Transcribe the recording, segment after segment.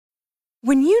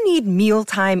When you need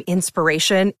mealtime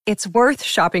inspiration, it's worth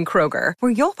shopping Kroger,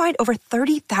 where you'll find over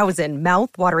 30,000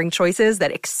 mouth-watering choices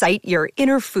that excite your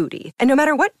inner foodie. And no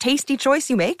matter what tasty choice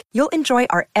you make, you'll enjoy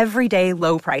our everyday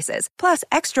low prices, plus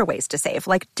extra ways to save,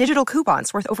 like digital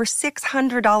coupons worth over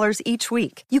 $600 each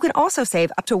week. You can also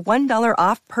save up to $1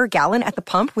 off per gallon at the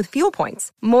pump with fuel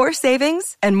points. More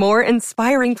savings and more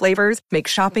inspiring flavors make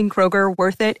shopping Kroger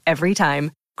worth it every time.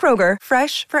 Kroger,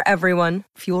 fresh for everyone.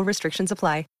 Fuel restrictions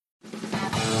apply.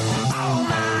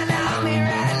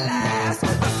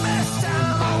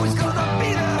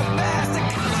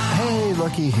 Hey,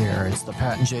 looky here. It's the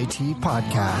Pat and JT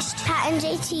podcast. Pat and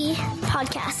JT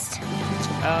podcast.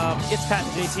 It's Pat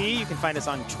and JT. You can find us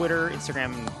on Twitter,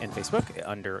 Instagram, and Facebook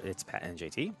under It's Pat and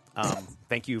JT.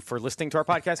 Thank you for listening to our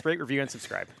podcast. Rate, review, and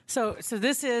subscribe. So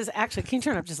this is actually. Can you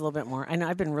turn up just a little bit more? I know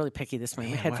I've been really picky this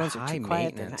morning. My headphones are too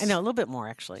quiet. I know a little bit more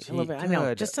actually. A little bit. I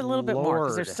know just a little bit more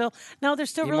because they're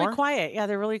still really quiet. Yeah,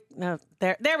 they're really no.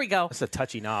 There we go. That's a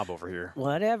touchy knob over here.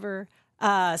 Whatever.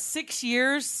 6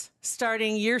 years,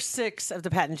 starting year 6 of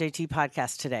the Pat and JT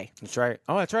podcast today. That's right.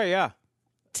 Oh, that's right. Yeah.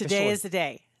 Today is the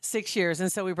day. 6 years,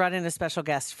 and so we brought in a special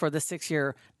guest for the 6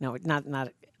 year. No,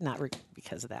 not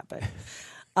because of that, but.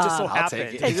 Just so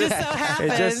happened. It just so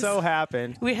happens. It just so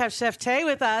happened. We have Chef Tay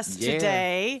with us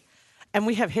today, and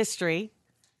we have history.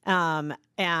 And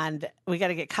we got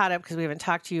to get caught up because we haven't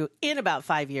talked to you in about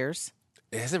 5 years.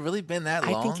 Has it really been that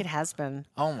long? I think it has been.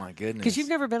 Oh, my goodness. Because you've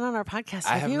never been on our podcast,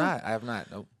 have you? I have not.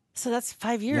 Nope. So that's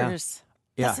 5 years.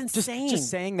 Yeah. That's insane. Just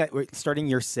saying that we're starting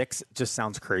year 6 just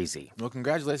sounds crazy. Well,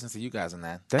 congratulations to you guys on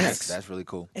that. Thanks. That's really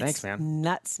cool. Thanks, man.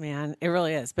 Nuts, man. It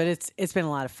really is. But it's been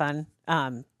a lot of fun.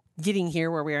 Getting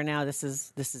here where we are now, this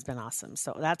has been awesome.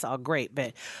 So that's all great.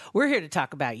 But we're here to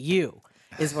talk about you,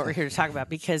 is what we're here to talk about.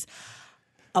 Because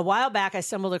a while back, I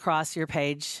stumbled across your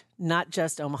page, Not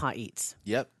Just Omaha Eats.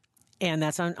 Yep. And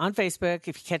that's on Facebook.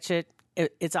 If you catch it,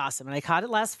 it's awesome. And I caught it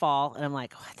last fall, and I'm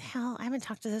like, what the hell? I haven't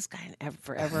talked to this guy in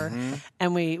forever. Mm-hmm.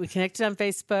 And we connected on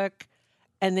Facebook,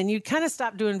 and then you kind of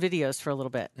stopped doing videos for a little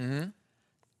bit. Mm-hmm.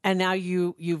 And now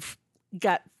you've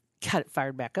got it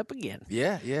fired back up again.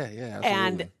 Yeah, absolutely.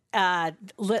 And I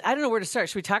don't know where to start.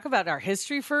 Should we talk about our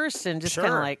history first and just kind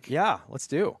of like... Yeah, let's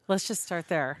Let's just start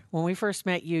there. When we first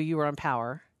met you, you were on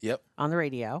Power. Yep. On the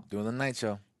radio. Doing the night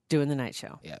show.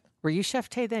 Yep. Were you Chef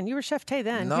Tay then? You were Chef Tay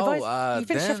then. No, you've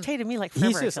been Chef Tay to me like forever.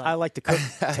 He's just, I like to cook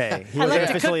Tay. He I was like to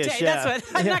officially cook a Tay. chef.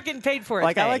 That's what, I'm not getting paid for it.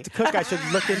 Like, Tay. I like to cook. I should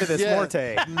look into this more,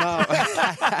 Tay. No.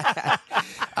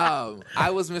 I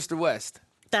was Mr. West.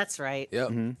 That's right. Yep,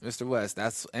 Mr. West.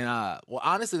 Well,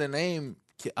 honestly, the name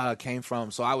came from,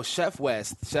 so I was Chef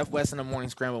West in the Morning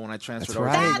Scramble when I transferred over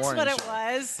to the That's morning what it show.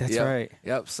 was. That's right.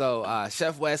 Yep. So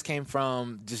Chef West came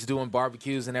from just doing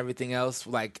barbecues and everything else,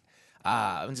 like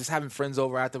just having friends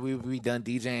over after we done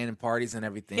DJing and parties and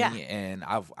everything. Yeah. And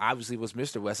I obviously was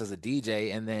Mr. West as a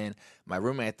DJ, and then my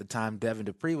roommate at the time, Devin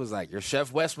Dupree, was like, "You're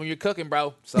Chef West when you're cooking,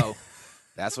 bro." So.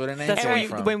 That's where the name came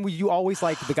from. When you always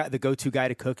like the go-to guy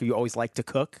to cook, you always like to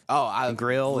cook. Oh, I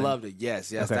grill. Loved it.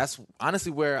 Yes. Okay. That's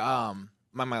honestly where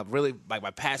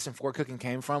my passion for cooking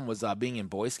came from was being in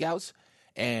Boy Scouts.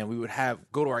 And we would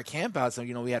go to our campouts,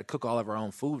 and we had to cook all of our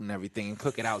own food and everything, and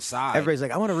cook it outside. Everybody's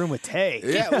like, "I want a room with Tay."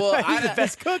 Yeah, well, he's the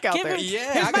best cook out there.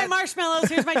 Here's my marshmarshmallows.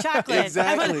 Here's my chocolate.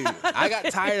 Exactly. I got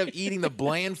tired of eating the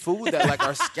bland food that like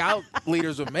our scout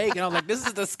leaders would make, and I was like, "This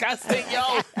is disgusting,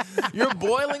 yo! You're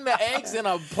boiling the eggs in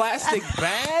a plastic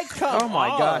bag? Come on!" Oh my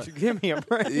gosh, give me a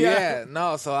break. Yeah,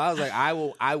 no. So I was like, I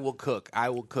will cook. I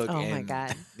will cook. Oh my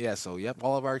God. Yeah. So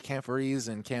all of our camporees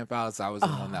and campouts, I was the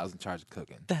one that was in charge of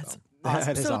cooking. That's so. awesome.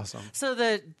 That is awesome. So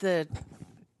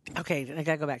okay, I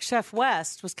gotta go back. Chef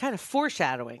West was kind of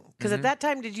foreshadowing because at that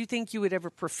time, did you think you would ever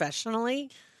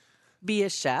professionally be a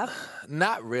chef?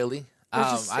 Not really. It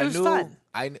was fun.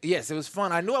 Yes, it was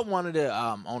fun. I knew I wanted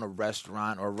to own a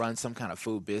restaurant or run some kind of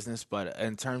food business, but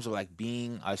in terms of like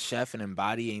being a chef and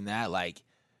embodying that, like,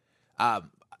 I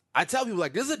tell people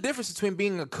like there's a difference between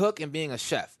being a cook and being a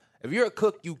chef. If you're a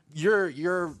cook,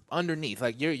 you're underneath.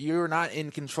 Like you're not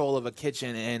in control of a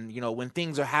kitchen, and when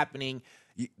things are happening,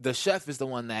 the chef is the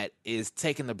one that is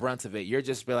taking the brunt of it. You're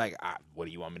just be like, what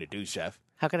do you want me to do, chef?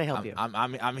 How can I help you?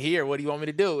 I'm here. What do you want me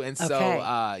to do? And so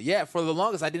for the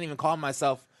longest, I didn't even call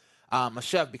myself a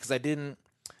chef because I didn't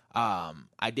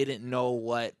know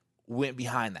what went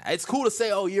behind that. It's cool to say,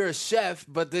 oh, you're a chef,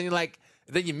 but then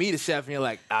then you meet a chef and you're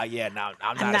like, I'm not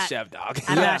a chef, dog.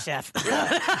 I'm not a chef.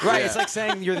 Right. It's like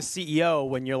saying you're the CEO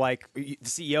when you're like, the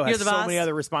CEO has so many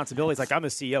other responsibilities. Like, I'm the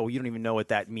CEO. Well, you don't even know what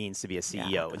that means to be a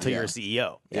CEO until you're a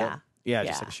CEO. Yeah. Yeah,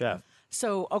 just like a chef.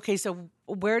 So, okay, so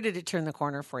where did it turn the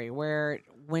corner for you?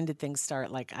 When did things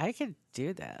start? Like, I could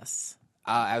do this.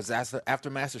 I was after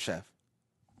MasterChef.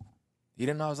 You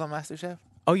didn't know I was on MasterChef?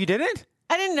 Oh, you didn't?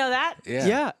 I didn't know that.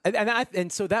 Yeah.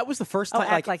 And so that was the first Oh, time.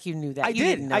 act like you knew that. I You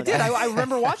did. didn't know I did. that. I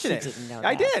remember watching You it. didn't know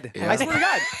I that. did. Yeah. I swear to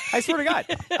God. I swear to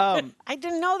God. I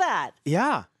didn't know that.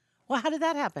 Yeah. Well, how did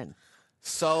that happen?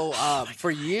 So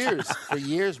for years,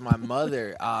 my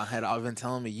mother had been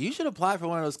telling me you should apply for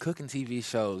one of those cooking TV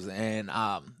shows. And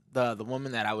the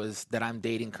woman that I'm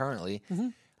dating currently,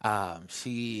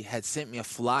 she had sent me a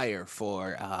flyer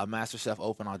for a MasterChef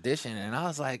open audition, and I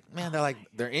was like, man,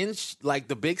 they're in like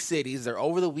the big cities, they're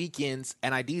over the weekends,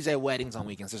 and I DJ weddings on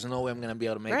weekends. There's no way I'm gonna be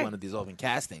able to make Right. one of these open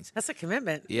castings. That's a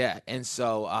commitment. Yeah, and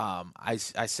so I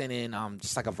sent in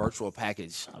just like a virtual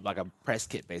package, like a press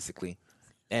kit basically.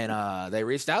 And they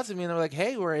reached out to me and they were like,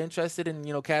 hey, we're interested in,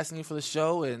 casting you for the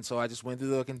show. And so I just went through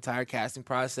the entire casting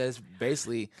process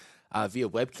basically via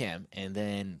webcam. And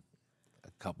then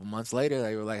a couple months later,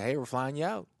 they were like, hey, we're flying you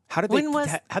out. How'd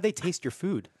they taste your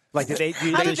food? Like, did they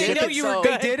How did they ship know it? you were They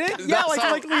good? did it? Yeah,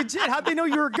 like legit. How'd they know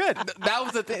you were good? That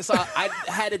was the thing. So I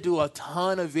had to do a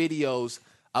ton of videos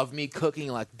of me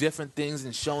cooking like different things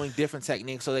and showing different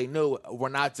techniques so they knew we're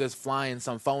not just flying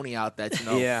some phony out that,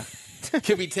 Yeah.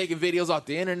 could be taking videos off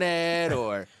the internet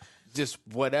or just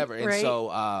whatever. And Right. so,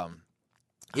 I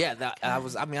did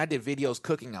videos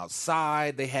cooking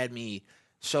outside. They had me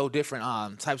show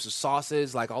different types of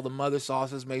sauces, like all the mother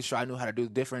sauces, made sure I knew how to do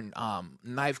different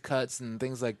knife cuts and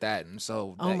things like that. And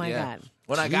so, Oh, my God.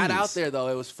 When I got Jeez. out there, though,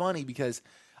 it was funny because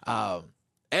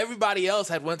everybody else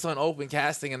had went to an open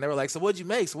casting and they were like, so what'd you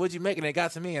make? And it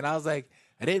got to me and I was like,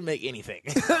 I didn't make anything.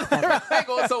 They were like,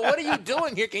 well, so what are you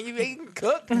doing here? Can you even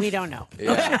cook? We don't know.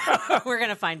 Yeah. We're going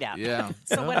to find out. Yeah.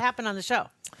 So what happened on the show?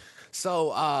 So,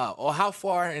 how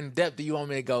far in depth do you want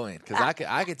me to go in? Because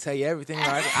I could tell you everything. Or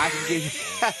I can give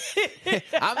you.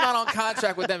 I'm not on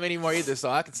contract with them anymore either, so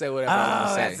I can say whatever I want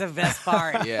to say. That's the best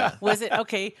part. Yeah. Was it,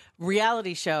 okay,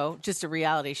 reality show, just a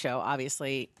reality show,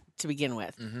 obviously, to begin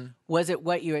with. Mm-hmm. Was it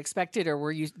what you expected,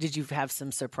 or did you have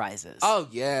some surprises? Oh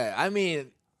yeah, I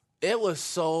mean, it was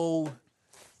so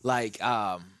like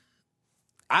I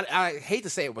hate to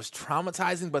say it was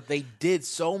traumatizing, but they did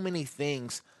so many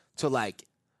things to like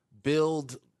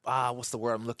build. What's the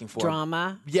word I'm looking for?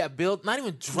 Drama. Yeah, build not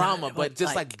even drama, Not, but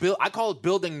just like- like build. I call it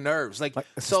building nerves. Like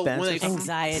so suspense when or they something?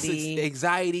 Anxiety.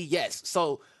 anxiety. Yes.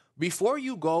 So before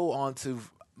you go on to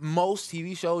most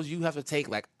TV shows, you have to take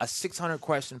like a 600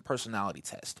 question personality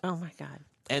test. Oh, my God.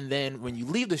 And then when you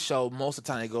leave the show, most of the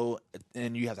time they go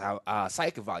and you have to have a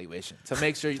psych evaluation to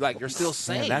make sure you're still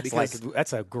sane. Man, because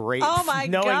that's a great. Oh, my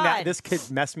knowing God. that this could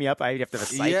mess me up, I have to have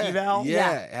a psych eval. Yeah,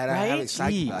 Yeah, had to have a right?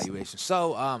 psych Jeez. evaluation.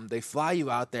 So they fly you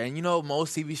out there, and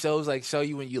most TV shows like show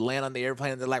you when you land on the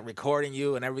airplane, they're like recording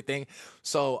you and everything.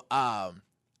 So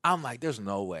I'm like, there's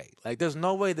no way. Like, there's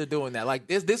no way they're doing that. Like,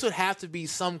 this would have to be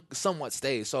somewhat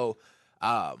staged. So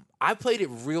I played it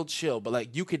real chill, but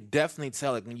like you could definitely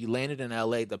tell like when you landed in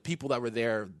LA, the people that were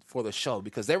there for the show,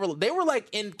 because they were like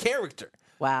in character.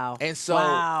 Wow. And so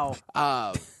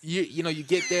Wow. you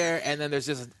get there and then there's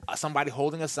just somebody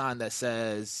holding a sign that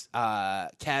says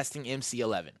casting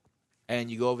MC11. And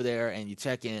you go over there and you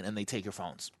check in and they take your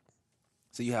phones.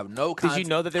 So you have no Did you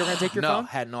know that they were going to take your No, phone?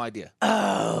 had no idea.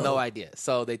 No idea.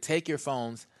 So they take your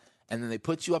phones and then they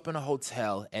put you up in a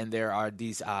hotel and there are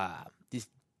these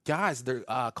guys, they're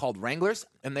called Wranglers,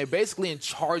 and they're basically in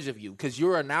charge of you because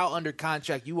you are now under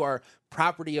contract. You are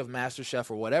property of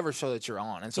MasterChef or whatever show that you're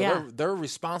on, and so Yeah. they're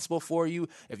responsible for you.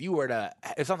 If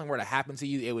something were to happen to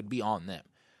you, it would be on them.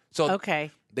 So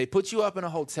Okay. they put you up in a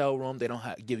hotel room. They don't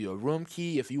give you a room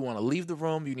key. If you want to leave the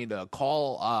room, you need to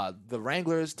call the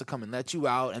Wranglers to come and let you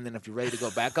out. And then if you're ready to go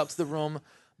back up to the room,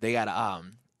 they gotta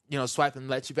swipe and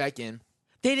let you back in.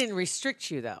 They didn't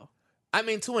restrict you, though. I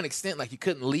mean, to an extent, like you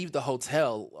couldn't leave the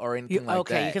hotel or anything like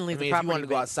okay, that. you can leave I the mean, if you wanted property, to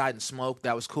go but- outside and smoke,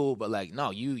 that was cool. But like,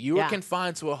 no, you were Yeah.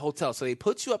 confined to a hotel. So they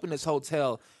put you up in this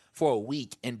hotel for a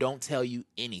week and don't tell you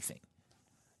anything.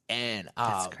 And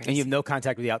That's crazy. And you have no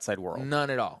contact with the outside world. none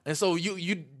at all. And so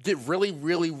you get really,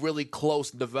 really, really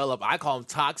close, develop. I call them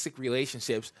toxic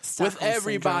relationships with Stockholm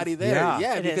everybody syndrome. there.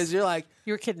 Yeah. It because is. you're like.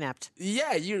 You were kidnapped.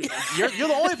 Yeah, you're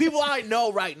the only people I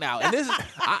know right now, and this is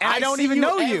I don't see even you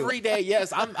know you. every day.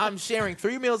 Yes, I'm sharing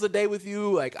 3 meals a day with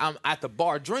you. Like I'm at the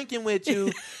bar drinking with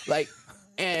you, like,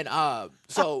 and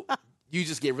so you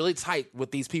just get really tight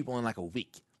with these people in like a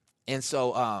week, and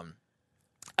so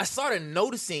I started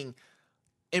noticing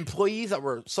employees that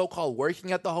were so-called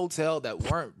working at the hotel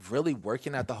that weren't really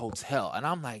working at the hotel. And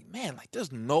I'm like, man, like there's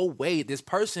no way this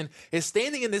person is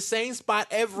standing in the same spot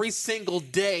every single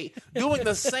day doing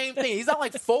the same thing. He's not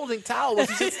like folding towels.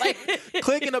 He's just like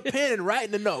clicking a pen and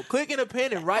writing a note, clicking a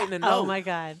pen and writing a note. Oh, my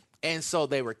God. And so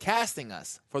they were casting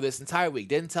us for this entire week.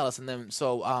 Didn't tell us. And then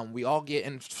so we all get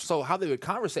and so how they would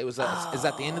conversate was is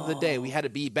at the end of the day we had to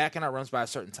be back in our rooms by a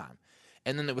certain time.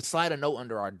 And then they would slide a note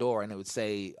under our door and it would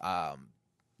say,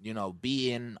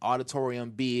 be in auditorium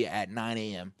B at 9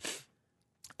 a.m.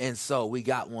 And so we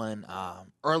got one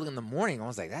early in the morning. I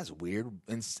was like, that's weird.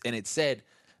 And it said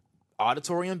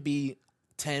auditorium B,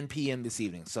 10 p.m. this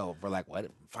evening. So we're like,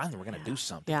 what? Finally, we're going to do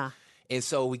something. Yeah. And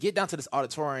so we get down to this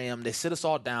auditorium. They sit us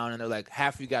all down, and they're like,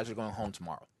 half of you guys are going home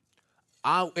tomorrow.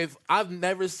 I've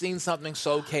never seen something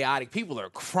so chaotic. People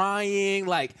are crying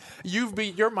like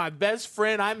you're my best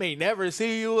friend. I may never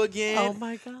see you again. Oh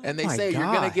my God! And they say you're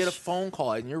gonna get a phone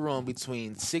call in your room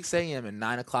between 6 a.m. and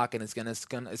 9 o'clock, and it's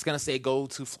gonna say go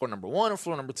to floor number 1 or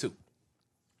floor number 2.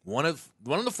 One of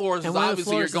the floors is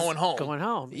obviously you're going home. Going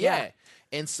home. Yeah.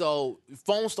 And so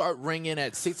phones start ringing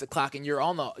at 6 o'clock, and you're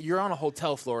on a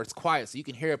hotel floor. It's quiet, so you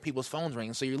can hear people's phones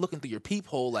ringing. So you're looking through your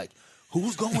peephole, like,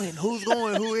 who's going? Who's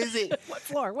going? Who is it? What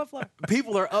floor?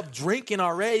 People are up drinking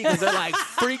already because they're like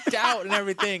freaked out and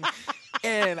everything.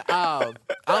 And I'm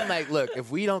like, look, if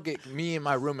we don't get me and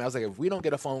my roommate, I was like, if we don't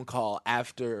get a phone call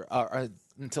after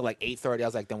until like 8:30, I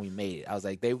was like, then we made it. I was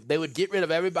like, they would get rid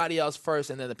of everybody else first,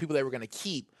 and then the people they were going to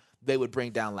keep, they would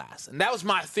bring down last. And that was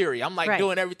my theory. I'm like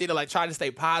doing everything to like try to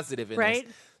stay positive in this.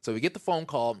 So we get the phone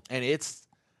call, and it's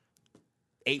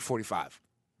 8:45.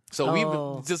 So we've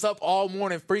been just up all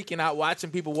morning freaking out, watching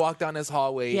people walk down this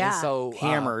hallway. Yeah. And so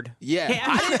Hammered.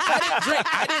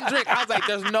 I didn't drink. I was like,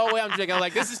 there's no way I'm drinking. I was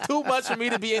like, this is too much for me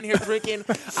to be in here drinking.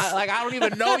 I don't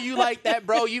even know you like that,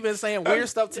 bro. You've been saying weird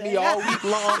stuff to me all week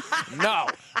long. No,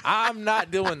 I'm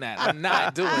not doing that. I'm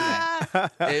not doing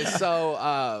that. And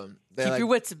so keep your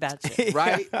wits about you.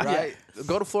 Right.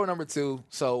 Go to floor number 2.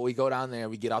 So we go down there,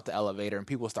 we get out the elevator, and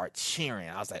people start cheering.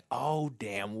 I was like, oh,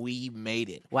 damn, we made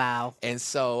it. Wow. And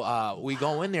so we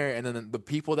go in there, and then the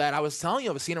people that I was telling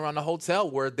you I was seeing around the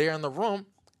hotel were there in the room,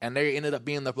 and they ended up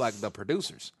being the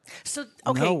producers. So,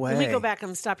 okay, No let me way. go back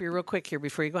and stop you real quick here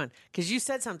before you go on. Because you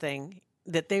said something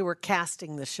that they were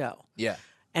casting the show. Yeah.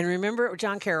 And remember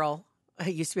John Carroll,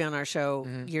 he used to be on our show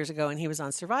years ago, and he was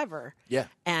on Survivor. Yeah.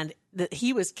 And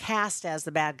he was cast as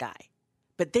the bad guy.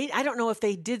 But I don't know if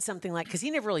they did something like, because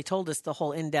he never really told us the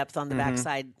whole in-depth on the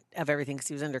backside of everything, because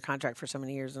he was under contract for so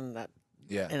many years and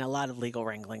a lot of legal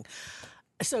wrangling.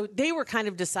 So they were kind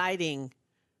of deciding,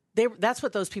 that's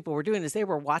what those people were doing, is they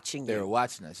were watching They you. were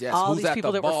watching us, yes. All Who's these at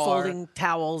people the that were bar? folding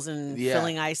towels and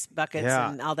filling ice buckets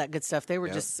and all that good stuff, they were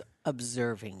Yep. just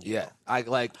observing you. Yeah. And it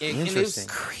was Interesting.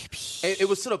 It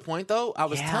was to the point, though, I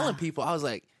was telling people, I was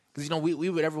like, because, we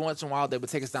would every once in a while, they would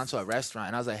take us down to a restaurant.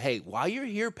 And I was like, hey, while you're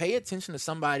here, pay attention to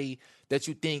somebody that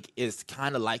you think is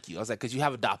kind of like you. I was like, because you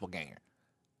have a doppelganger.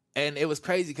 And it was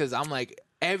crazy because I'm like,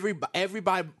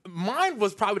 everybody, mine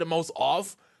was probably the most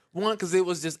off one because it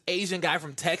was just Asian guy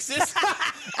from Texas.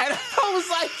 And I was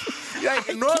like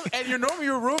normally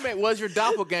your roommate was your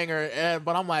doppelganger.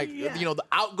 But I'm like, the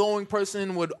outgoing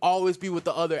person would always be with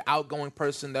the other outgoing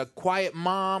person. The quiet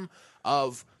mom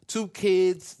of 2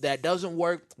 kids that doesn't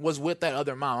work was with that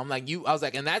other mom. I'm like, I was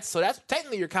like, and that's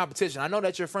technically your competition. I know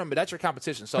that's your friend, but that's your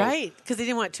competition. So Right, because they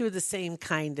didn't want 2 of the same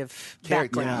kind of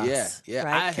character. backgrounds. Yeah.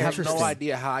 Right? I have no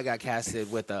idea how I got casted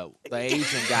with the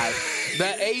Asian guy,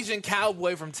 the Asian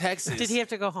cowboy from Texas. Did he have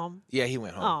to go home? Yeah, he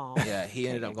went home. Oh. Yeah, he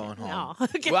ended up going home. Oh,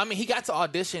 okay. Well, I mean, he got to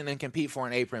audition and compete for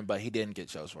an apron, but he didn't get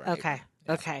chosen for an apron.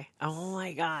 Okay. Oh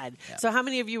my God. So how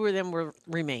many of you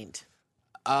remained?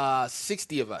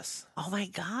 60 of us. Oh my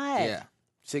God. Yeah.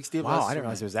 60 of us. Wow, I didn't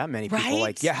realize there was that many people. Right?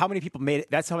 Like, how many people made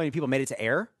it? That's how many people made it to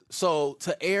air? So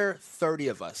to air, 30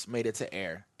 of us made it to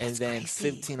air, and That's then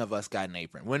crazy. 15 of us got an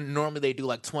apron. When normally they do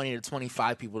like 20 to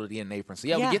 25 people to get an apron. So we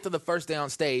Yeah. get to the first day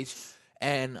on stage,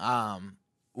 and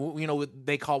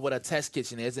they call what a test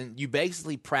kitchen is, and you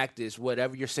basically practice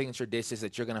whatever your signature dish is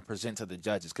that you're going to present to the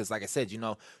judges. Because like I said,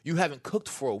 you haven't cooked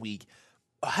for a week.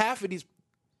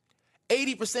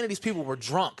 80% of these people were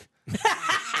drunk,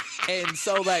 and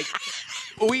so like.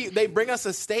 They bring us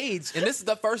a stage, and this is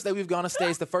the first day we've gone on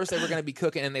stage, the first day we're going to be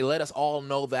cooking, and they let us all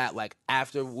know that, like,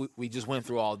 after we just went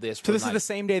through all this. So this is the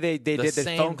same day they did the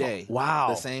same phone day. call. Wow.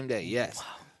 The same day, yes. Wow.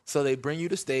 So they bring you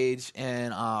to stage,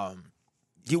 and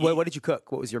what did you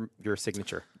cook? What was your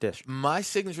signature dish? my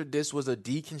signature dish was a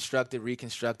deconstructed,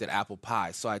 reconstructed apple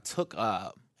pie. So I took,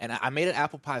 and I made an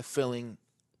apple pie filling,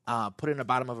 put it in the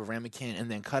bottom of a ramekin, and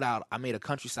then I made a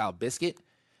country-style biscuit,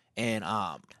 and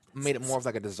made it more of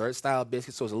like a dessert-style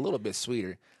biscuit, so it was a little bit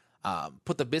sweeter.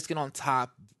 Put the biscuit on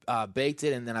top, baked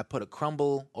it, and then I put a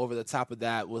crumble over the top of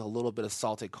that with a little bit of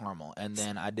salted caramel, and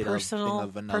then I did a thing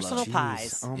of vanilla. Personal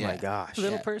pies. Oh, my gosh.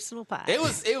 Little personal pie. It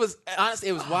was honestly,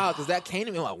 it was wild because that came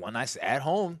to me like one night at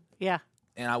home. Yeah.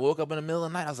 And I woke up in the middle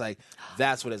of the night. I was like,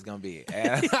 that's what it's going to be.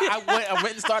 And I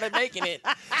went and started making it.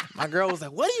 My girl was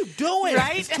like, what are you doing?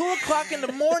 Right? It's 2 o'clock in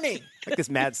the morning. Like this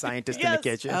mad scientist in the Yes.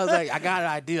 kitchen. I was like, I got an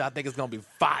idea. I think it's going to be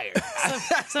fire.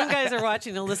 Some guys are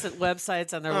watching illicit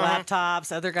websites on their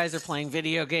laptops. Other guys are playing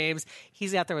video games.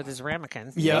 He's out there with his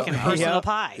ramekin Yep. making personal Yep.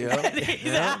 pie.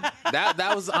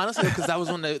 That was honestly because that was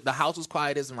when the house was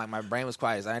quietest and like my brain was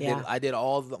quietest. I did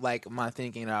all the, like my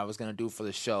thinking that I was going to do for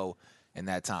the show in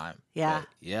that time. Yeah.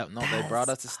 They brought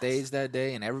us to stage that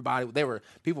day, and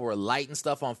people were lighting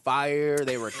stuff on fire.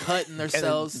 They were cutting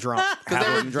themselves drunk.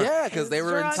 because they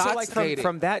were Drunk. So like intoxicated.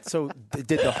 from that, so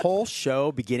did the whole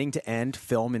show beginning to end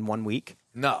film in 1 week?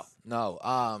 No.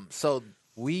 So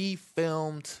we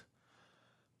filmed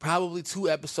probably 2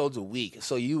 episodes a week.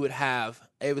 So you would have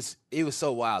it was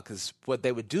so wild because what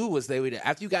they would do was they would,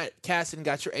 after you got casted and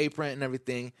got your apron and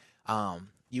everything,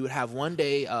 you would have 1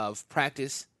 day of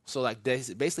practice. So like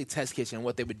basically test kitchen.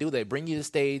 What they would do, they bring you to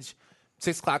stage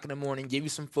 6 o'clock in the morning, give you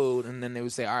some food, and then they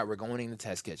would say, all right, we're going in the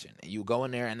test kitchen. And you go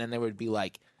in there, and then there would be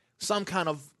like some kind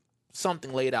of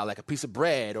something laid out, like a piece of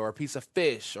bread or a piece of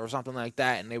fish or something like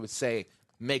that. And they would say,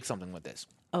 make something with this.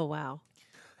 Oh, wow.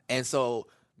 And so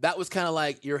that was kind of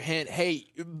like your hint. Hey,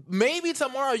 maybe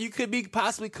tomorrow you could be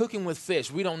possibly cooking with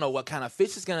fish. We don't know what kind of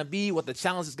fish it's going to be, what the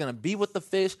challenge is going to be with the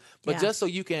fish. But just so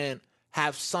you can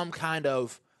have some kind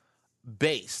of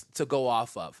base to go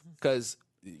off of. Because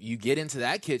you get into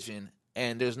that kitchen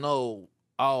and there's no,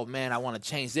 oh, man, I want to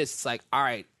change this. It's like, all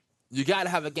right, you got to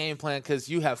have a game plan because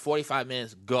you have 45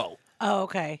 minutes. Go. Oh,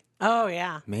 okay. Oh,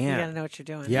 yeah. Man. You got to know what you're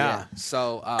doing. Yeah.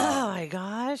 So, Oh, my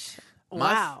gosh.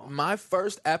 Wow. My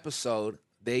first episode,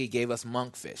 they gave us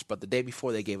monkfish, but the day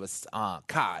before they gave us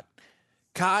cod.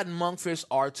 Cod and monkfish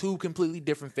are 2 completely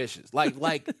different fishes.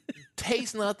 Like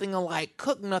taste nothing alike,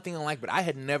 cook nothing alike. But I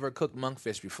had never cooked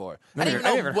monkfish before. I didn't even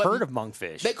know I never heard of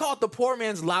monkfish. They call it the poor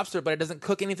man's lobster, but it doesn't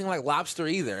cook anything like lobster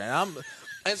either.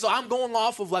 And so I'm going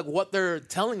off of like what they're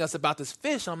telling us about this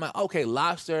fish. I'm like, okay,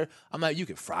 lobster. I'm like, you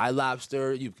can fry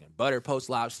lobster, you can butter poach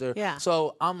lobster. Yeah.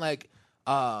 So I'm like,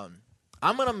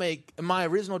 I'm gonna make my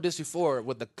original dish before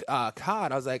with the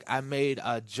cod. I was like, I made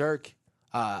a jerk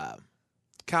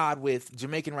cod with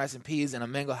Jamaican rice and peas and a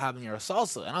mango habanero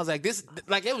salsa. And I was like, this,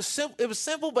 like, it was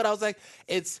simple, but I was like,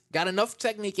 it's got enough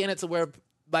technique in it to where,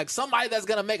 like, somebody that's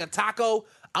gonna make a taco,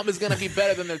 I'm just gonna be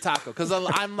better than their taco. Because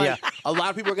I'm like, a lot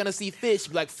of people are gonna see fish,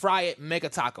 like, fry it, make a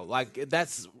taco. Like,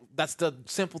 that's the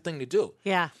simple thing to do.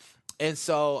 Yeah. And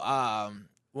so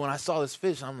when I saw this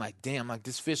fish, I'm like, damn, like,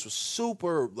 this fish was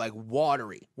super, like,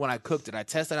 watery when I cooked it. I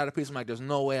tested out a piece. I'm like, there's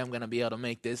no way I'm going to be able to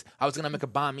make this. I was going to make a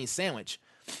banh mi sandwich.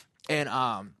 And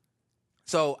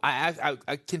so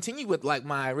I continued with, like,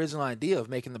 my original idea of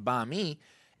making the banh mi.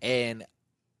 And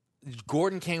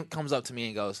Gordon comes up to me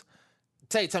and goes,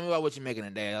 Tay, tell me about what you're making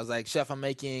today. I was like, Chef, I'm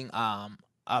making a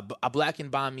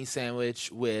blackened banh mi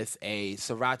sandwich with a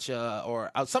sriracha or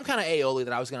some kind of aioli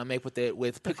that I was going to make with it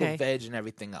with pickled veg and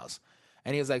everything else.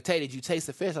 And he was like, Tay, did you taste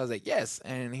the fish? I was like, yes.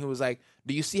 And he was like,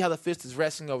 do you see how the fish is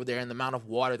resting over there and the amount of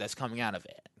water that's coming out of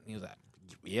it? And he was like,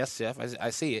 yes, Chef, I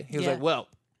see it. He was like, well,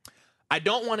 I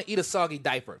don't want to eat a soggy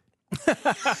diaper.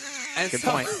 And Good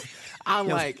point. I'm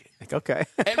like, okay.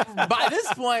 and by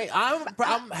this point,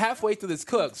 I'm halfway through this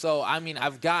cook. So, I mean,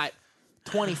 I've got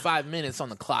 25 minutes on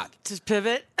the clock. Just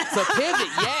pivot. To pivot,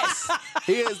 yes.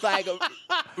 He is like,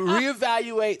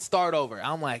 reevaluate, start over.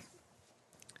 I'm like,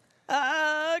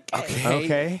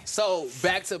 Okay. So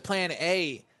back to plan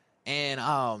A,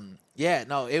 and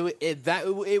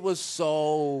it was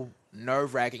so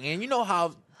nerve wracking, and you know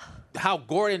how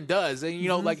Gordon does, and you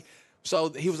know like. So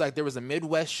he was like, there was a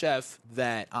Midwest chef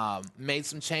that made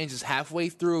some changes halfway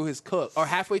through his cook, or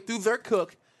halfway through their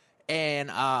cook, and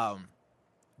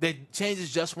the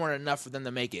changes just weren't enough for them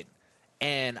to make it.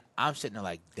 And I'm sitting there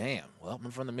like, damn, well, I'm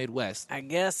from the Midwest. I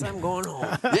guess I'm going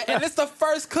home. Yeah, and it's the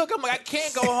first cook. I'm like, I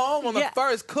can't go home on the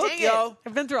first cook, Dang yo. it.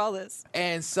 I've been through all this.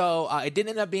 And so it didn't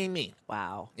end up being me.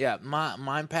 Wow. Yeah,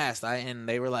 mine passed. And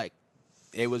they were like,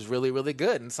 it was really, really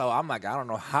good. And so I'm like, I don't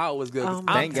know how it was good. Oh, I'm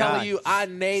my telling God. you, I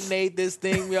made this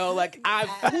thing, yo. Like, I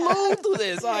flew through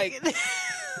this. Like,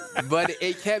 but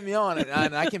it kept me on.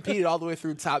 And I competed all the way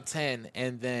through top 10.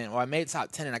 And then, I made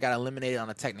top 10 and I got eliminated on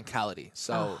a technicality.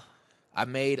 So I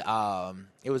made,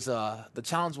 the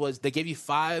challenge was they gave you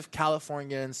 5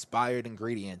 California-inspired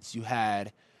ingredients. You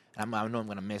had, and I know I'm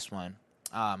going to miss one.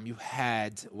 You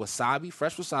had wasabi,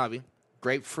 fresh wasabi,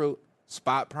 grapefruit,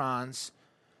 spot prawns,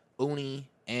 uni,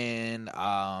 and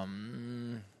I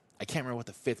can't remember what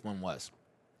the 5th one was.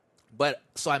 But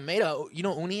so I made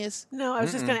uni is? No, I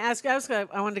was just going to ask.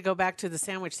 I wanted to go back to the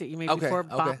sandwich that you made Okay, before.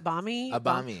 okay. Bami. A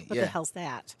bami, What yeah. the hell's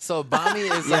that? So bami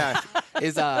is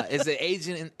is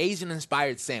an Asian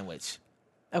inspired sandwich.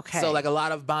 Okay. So like a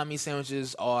lot of banh mi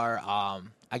sandwiches are,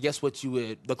 I guess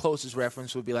the closest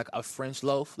reference would be like a French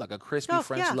loaf, like a crispy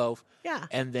French yeah. loaf. Yeah.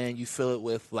 And then you fill it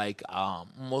with like,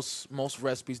 most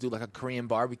recipes do like a Korean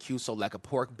barbecue, so like a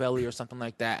pork belly or something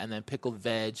like that, and then pickled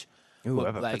veg. Ooh, with,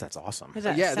 I bet like, that's awesome.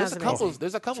 That yeah, sounds amazing.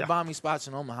 there's a couple banh mi spots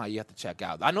in Omaha you have to check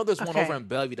out. I know there's one Okay. over in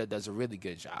Bellevue that does a really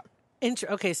good job.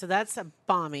 Okay, so that's a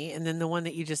bami, and then the one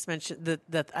that you just mentioned,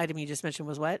 the item you just mentioned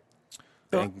was what?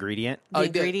 The ingredient. The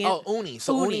ingredient? Uni.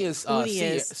 So uni is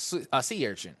Uni sea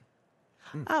urchin.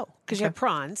 Oh, because you have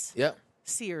prawns, Yep.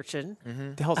 sea urchin.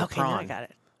 The hell's a Okay, now I prawn? got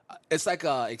it. It's like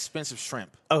expensive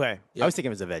shrimp. Okay. Yep. I was thinking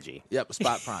it was a veggie. Yep, a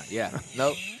spot prawn. Yeah,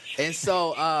 nope. And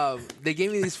so they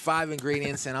gave me these 5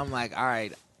 ingredients, and I'm like, all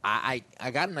right, I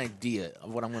got an idea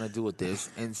of what I'm gonna do with this.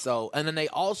 And then they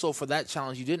also, for that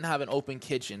challenge, you didn't have an open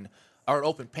kitchen or an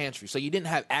open pantry, so you didn't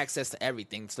have access to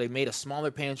everything. So they made a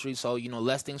smaller pantry, so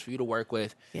less things for you to work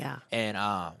with. Yeah. And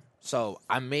so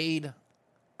I made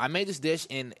this dish,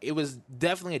 and it was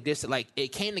definitely a dish that like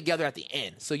it came together at the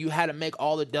end. So you had to make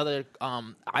all the other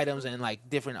items and like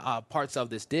different parts of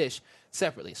this dish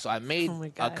separately. So I made Oh my a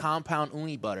God. compound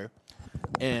uni butter,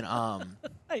 and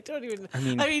I don't even. I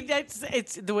mean,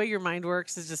 it's the way your mind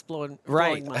works is just blowing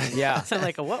Right. mine. Yeah. So I'm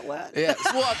like a what? yeah,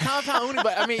 well, a compound uni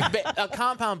butter. I mean, a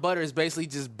compound butter is basically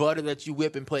just butter that you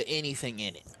whip and put anything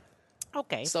in it.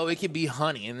 Okay. So it could be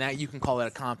honey, and that you can call it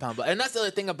a compound butter. And that's the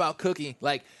other thing about cooking.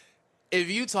 Like, if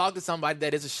you talk to somebody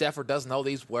that is a chef or doesn't know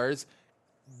these words,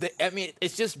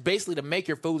 it's just basically to make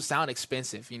your food sound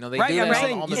expensive. They Right, do I'm that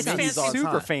saying on the it's menus all the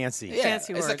super time. fancy. Yeah,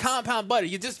 Fancy it's a words. compound butter.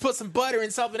 You just put some butter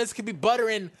in something. This could be butter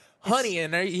and honey,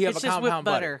 and there you have it's a just compound whipped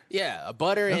butter. butter. Yeah, a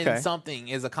butter Okay. and something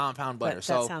is a compound butter. That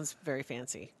So sounds very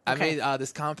fancy. I Okay. made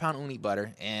this compound uni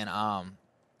butter, and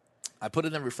I put it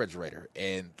in the refrigerator,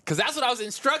 and because that's what I was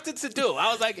instructed to do.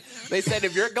 I was like, they said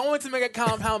if you're going to make a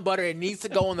compound butter, it needs to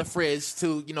go in the fridge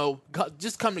to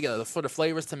just come together for the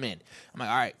flavors to mend. I'm like,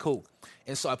 all right, cool.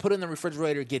 And so I put it in the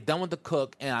refrigerator, get done with the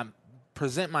cook, and I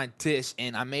present my dish,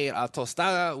 and I made a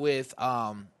tostada with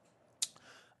what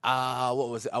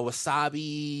was it? A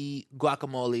wasabi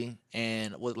guacamole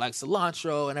and with like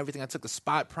cilantro and everything. I took the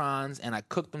spot prawns and I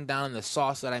cooked them down in the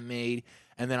sauce that I made,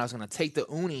 and then I was gonna take the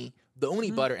uni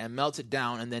butter and melt it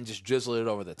down and then just drizzle it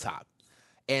over the top.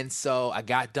 And so I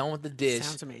got done with the dish.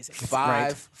 Sounds amazing.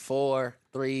 5, 4,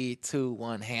 3, 2,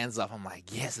 1, hands up. I'm like,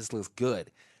 yes, this looks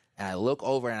good. And I look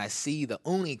over and I see the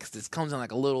uni because it comes in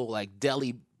like a little like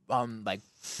deli like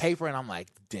paper, and I'm like,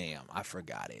 damn, I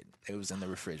forgot it. It was in the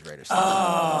refrigerator.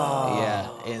 Oh. Yeah.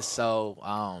 And so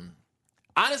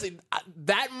honestly,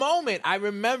 that moment I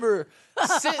remember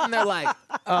sitting there like,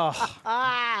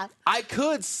 I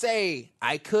could say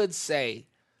I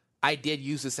did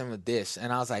use this in the dish,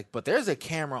 and I was like, but there's a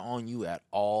camera on you at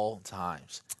all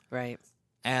times. Right.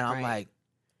 And I'm Right. like,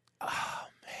 oh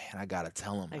man, I gotta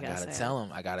tell him. I gotta gotta say tell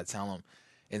him. I gotta tell him.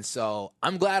 And so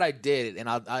I'm glad I did it,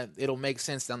 and it'll make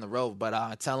sense down the road. But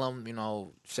I tell him,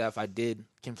 chef, I did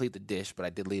complete the dish, but I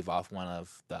did leave off one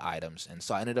of the items, and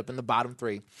so I ended up in the bottom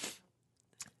 3.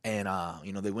 And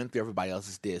they went through everybody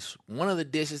else's dish. One of the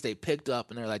dishes they picked up,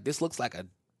 and they're like, "This looks like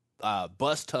a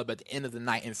bus tub at the end of the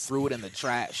night," and threw it in the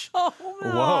trash. Oh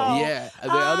no. Whoa. Yeah, the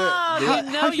other.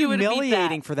 You know you would have beat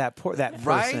humiliating that. for that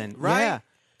person. Right. Yeah.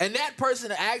 And that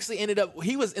person actually ended up.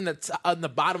 He was in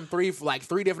the bottom 3 for like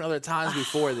 3 different other times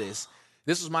before this.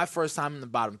 This was my first time in the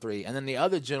bottom 3, and then the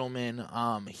other gentleman,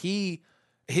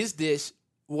 his dish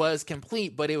was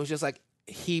complete, but it was just like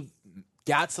he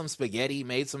got some spaghetti,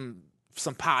 made some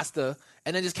pasta,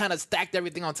 and then just kind of stacked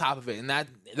everything on top of it, and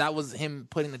that was him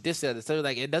putting the dish there. So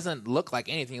like, it doesn't look like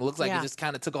anything. It looks like he just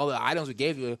kind of took all the items we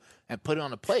gave you and put it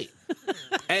on a plate.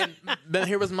 And then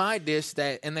here was my dish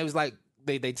and they was like,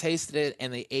 they tasted it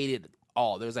and they ate it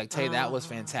all. They was like, Tay, that was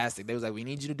fantastic. They was like, we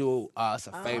need you to do us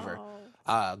a favor.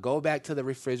 Go back to the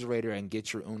refrigerator and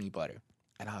get your uni butter.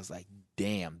 And I was like,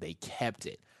 damn, they kept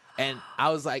it. And I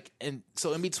was like, and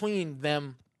so in between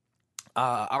them,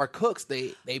 our cooks,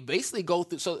 they basically go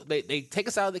through, so they take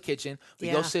us out of the kitchen,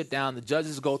 we go sit down, the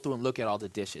judges go through and look at all the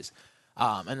dishes.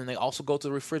 And then they also go to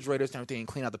the refrigerators and everything and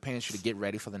clean out the pantry to get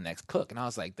ready for the next cook. And I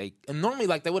was like, normally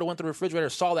like they would have went to the refrigerator,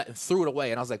 saw that and threw it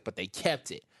away. And I was like, but they kept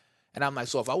it. And I'm like,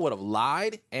 so if I would have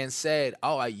lied and said,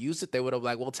 oh, I used it, they would have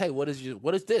like, well, Tay, what is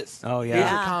this? Oh, yeah. Here's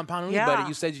your compound uni butter.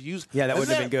 You said you used. Yeah, that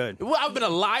wouldn't have been good. Well, I've been a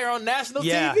liar on national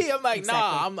Yeah. TV. I'm like,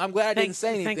 Exactly. nah, I'm glad I didn't say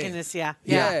anything. Thank goodness, yeah.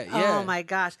 Yeah. Oh my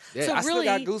gosh. Yeah, So I still really,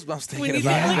 got goosebumps thinking when you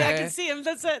about it, I man. can see him.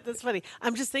 That's it. That's funny.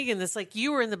 I'm just thinking this, like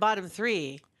you were in the bottom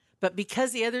 3, But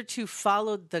because the other two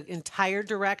followed the entire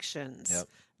directions, Yep.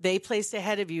 they placed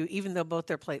ahead of you, even though both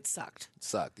their plates sucked.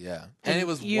 Sucked, yeah. And it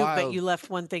was you, wild. but you left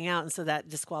one thing out, and so that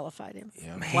disqualified him.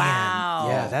 Yeah. Wow.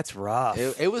 Yeah, that's rough.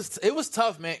 It was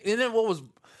tough, man. And then what was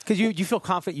Because you feel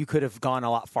confident you could have gone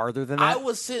a lot farther than I that.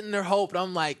 was sitting there hoping.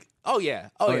 I'm like, oh yeah.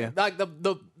 Like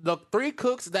the three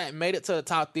cooks that made it to the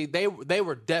top three, they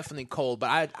were definitely cold, but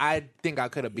I think I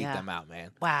could have beat Yeah. them out, man,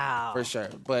 Wow. for sure.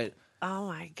 But Oh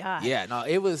my God. yeah, no,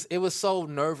 it was so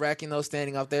nerve wracking though,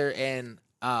 standing up there, and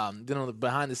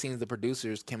behind the scenes, the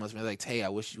producers came up to me like, "Hey, I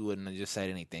wish you wouldn't have just said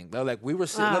anything." They're like, we were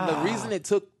sitting. The reason it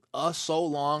took us so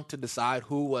long to decide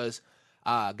who was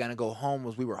gonna go home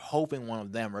was we were hoping one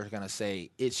of them was gonna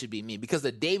say it should be me, because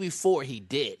the day before he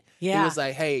did. Yeah. He was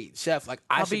like, "Hey, chef, like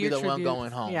I I'll should be be the your one tribute." going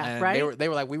home." Yeah, and right? they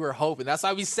were like, we were hoping. That's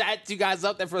why we sat you guys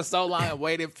up there for so long and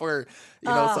waited for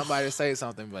somebody to say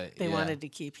something. But They yeah. wanted to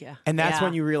keep you. and that's Yeah.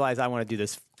 when you realize I want to do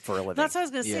this for a living. That's what I was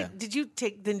going to say. Yeah.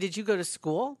 Did you go to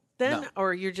school then, No.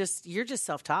 or you're just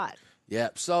self taught? Yeah.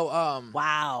 So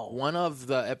Wow. one of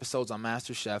the episodes on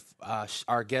MasterChef,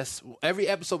 our guests, every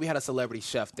episode we had a celebrity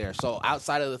chef there. So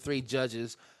outside of the three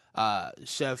judges,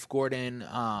 Chef Gordon,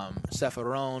 Chef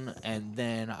Aaron, and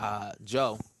then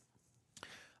Joe,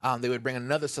 they would bring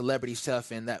another celebrity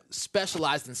chef in that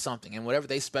specialized in something. And whatever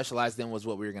they specialized in was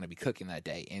what we were going to be cooking that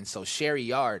day. And so Sherry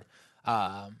Yard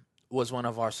was one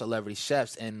of our celebrity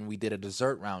chefs, and we did a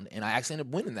dessert round. And I actually ended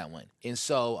up winning that one. And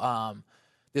so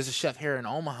there's a chef here in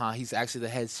Omaha. He's actually the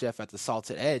head chef at the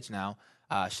Salted Edge now,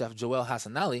 Chef Joel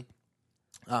Hassanali.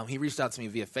 He reached out to me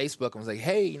via Facebook and was like,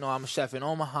 "Hey, I'm a chef in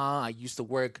Omaha. I used to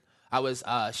work. I was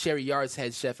Sherry Yard's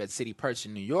head chef at City Perch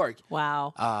in New York.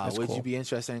 Wow. Would you be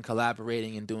interested in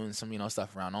collaborating and doing some,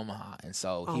 stuff around Omaha?" And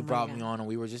so he my brought God. me on, and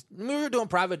we were doing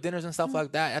private dinners and stuff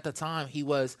like that. At the time, he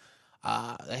was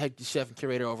the head chef and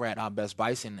curator over at Best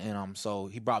Bison, and so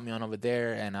he brought me on over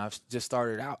there, and I just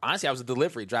started out. Honestly, I was a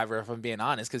delivery driver, if I'm being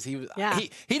honest, because he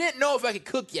didn't know if I could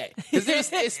cook yet, because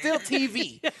it's still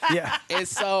TV. yeah. And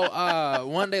so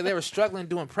one day they were struggling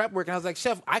doing prep work, and I was like,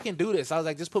 "Chef, I can do this." I was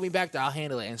like, "Just put me back there, I'll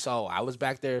handle it." And so I was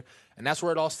back there, and that's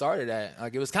where it all started at.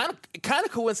 Like, it was kind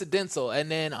of coincidental,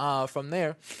 and then from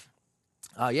there.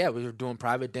 We were doing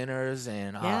private dinners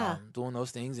and Yeah. doing those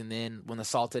things, and then when the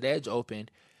Salted Edge opened,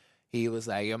 he was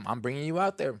like, "I'm bringing you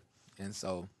out there," and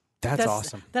so That's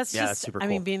awesome. That's yeah, just, that's super I cool.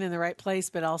 mean, being in the right place,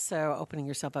 but also opening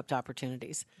yourself up to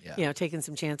opportunities. Yeah. Taking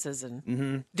some chances and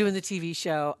Mm-hmm. doing the TV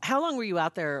show. How long were you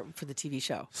out there for the TV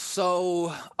show?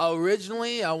 So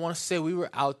originally, I want to say we were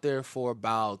out there for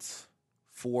about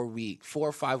 4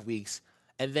 or 5 weeks,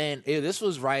 and then this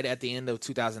was right at the end of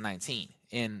 2019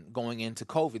 and going into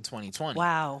COVID 2020.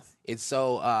 Wow. It's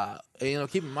so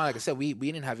keep in mind, like I said, we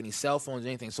didn't have any cell phones or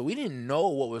anything, so we didn't know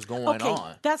what was going Okay,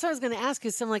 on. that's what I was going to ask.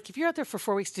 Is like, if you're out there for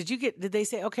 4 weeks, did they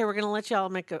say, okay, we're going to let y'all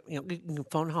make you can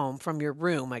phone home from your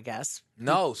room, I guess?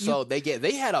 No, so they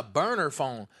had a burner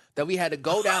phone that we had to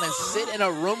go down and sit in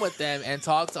a room with them and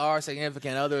talk to our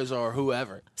significant others or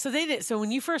whoever. So they did. So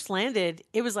when you first landed,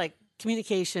 it was like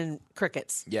communication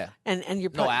crickets. Yeah. And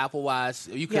you're No Apple Watch.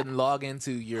 You couldn't log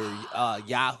into your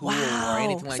Yahoo or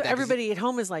anything like so that. everybody at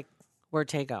home is like, where'd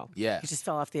Tay go? Yeah. He just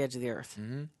fell off the edge of the earth.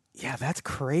 yeah, that's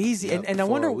crazy. Yep, and I for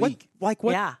wonder a week. what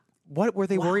Yeah. what were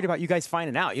they worried about you guys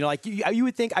finding out? Like you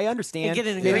would think, I understand They get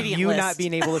an that ingredient you list. not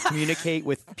being able to communicate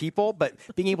with people, but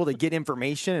being able to get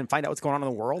information and find out what's going on in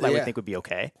the world, I would Yeah. think would be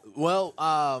okay. Well,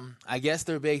 I guess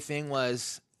their big thing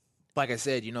was, like I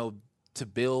said, to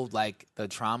build like the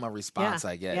trauma response,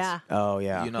 I guess. Yeah. Oh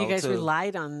yeah. You guys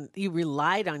relied on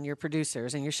your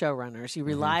producers and your showrunners. You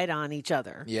relied on each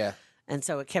other. Yeah. And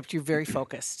so it kept you very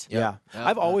focused. Yeah. Yeah.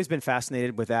 I've always been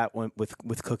fascinated with that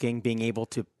with cooking, being able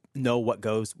to know what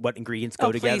ingredients go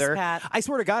Oh, please, together. Pat. I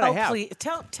swear to God, I have. Please,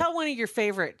 tell one of your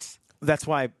favorites. That's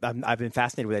why I've been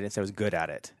fascinated with it and so I was good at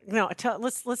it. No,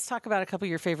 let's talk about a couple of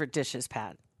your favorite dishes,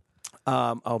 Pat.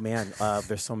 Oh man,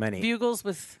 there's so many. Bugles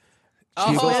with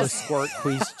Bugles with squirt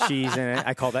cheese in it.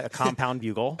 I call that a compound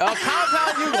bugle. Oh,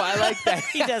 compound bugle. I like that.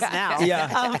 he does now.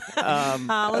 Yeah.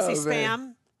 Let's see,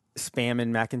 spam. Spam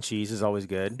and mac and cheese is always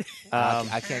good.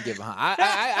 I can't get behind.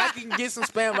 I can get some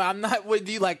spam, but I'm not. What,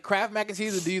 do you like Kraft mac and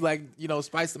cheese, or do you like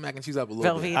spice the mac and cheese up a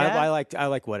little bit? Velveeta. I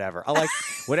like whatever. I like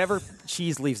whatever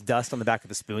cheese leaves dust on the back of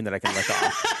the spoon that I can lick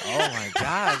off. Oh my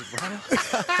god, bro!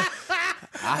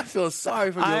 I feel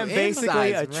sorry for your I'm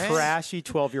basically a insides, man. trashy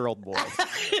 12-year-old boy.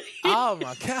 Oh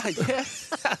my god, yeah.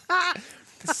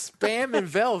 Spam and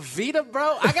Velveeta,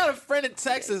 bro. I got a friend in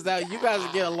Texas that you guys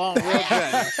would get along real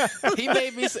good. He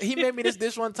made me this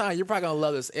dish one time. You're probably gonna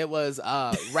love this. It was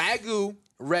ragu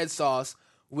red sauce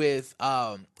with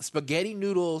spaghetti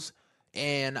noodles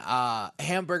and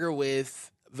hamburger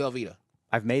with Velveeta.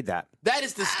 I've made that. That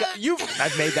is disgusting.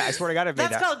 I've made that. I swear to God, I've made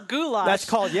That's that. called goulash. That's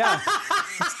called, yeah.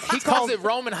 He calls it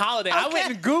Roman holiday. I went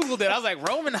and Googled it. I was like,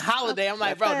 Roman holiday. I'm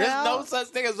like, bro, the there's hell? no such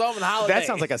thing as Roman holiday. That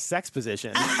sounds like a sex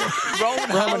position.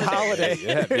 Roman holiday.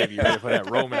 Yeah, baby, you better put that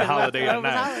Roman holiday on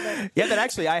Roman that. holiday. Yeah, that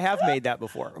actually, I have made that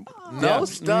before. No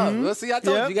stuff. Well, see, I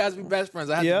told Yep. you guys be best friends.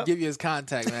 I have Yep. to give you his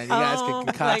contact, man. You guys can Oh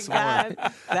concoct my some more.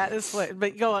 God, that is what.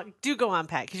 But go on,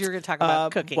 Pat, because you were going to talk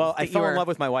about cooking. Well, I that you fell in were- love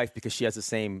with my wife because she has the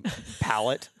same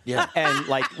palate. Yeah. And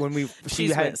like when she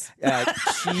Cheese had whiz.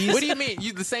 cheese. What do you mean?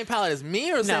 You the same palate as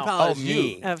me or the same No. palate Oh, as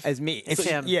me. you? As me. If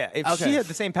him. if Okay. she had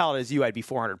the same palate as you, I'd be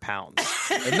 400 pounds. No.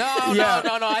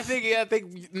 I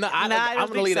think no. Nah, I don't I'm gonna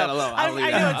think leave so. that alone. I I'll leave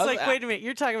know. that It's alone. like, wait a minute.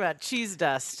 You're talking about cheese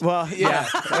dust. Well, yeah.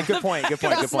 Good point. Good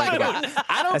point. Good It's point. like, Good point.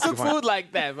 I don't That's a cook good point. food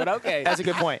like that, but okay. That's a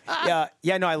good point.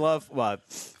 Yeah. No, I love.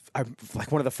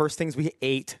 Like one of the first things we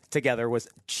ate together was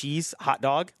cheese hot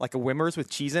dog, like a Wimmers with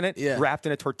cheese in it, Yeah. wrapped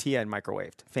in a tortilla and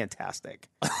microwaved. Fantastic.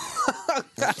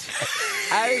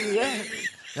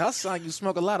 Y'all sound like you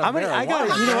smoke a lot of marijuana. I got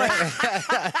it. You know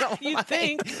what? You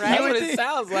think, That's right? what it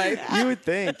sounds like. You would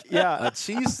think. Yeah. A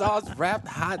cheese sauce wrapped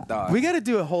hot dog. We got to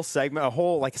do a whole segment, a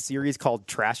whole like series called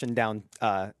 "Trashing Down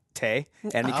Tay,"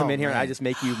 and you come in here and I man. just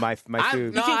make you my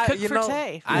food. You can cook for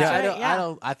Tay. I That's don't. right, yeah. I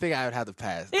don't. I think I would have to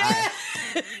pass.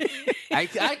 I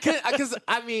could because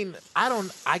I mean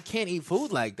I can't eat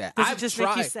food like that. Does it I've just make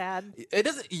you tried. sad? It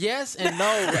doesn't. Yes and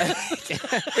no.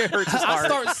 It hurts his I heart.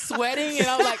 start sweating and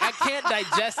I'm like, I can't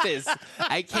digest this.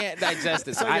 I can't digest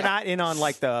this. So you're not in on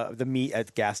like the meat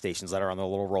at gas stations that are on the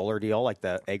little roller deal, like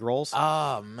the egg rolls.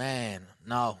 Oh man,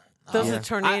 no. Those No. are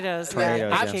tornadoes.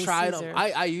 Tornadoes, I've yeah. tried them. Caesar.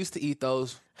 I used to eat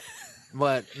those,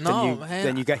 but no, man.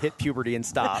 Then you got hit puberty and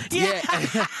stopped. Yeah,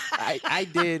 I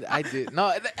did. No,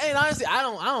 and honestly, I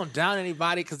don't down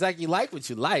anybody because like you like what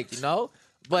you like, you know.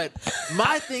 But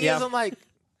my thing Yeah. is, I'm like,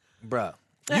 bruh,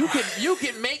 you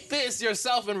can make this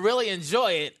yourself and really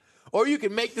enjoy it, or you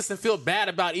can make this and feel bad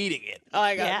about eating it.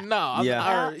 Like,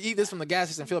 Yeah. or eat this from the gas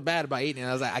station and feel bad about eating it.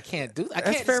 I was like, I can't do. I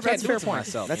That's can't. fair. Just can't That's do fair it to point.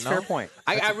 myself. That's you know? fair point.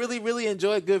 I really, really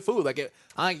enjoy good food. Like,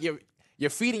 you're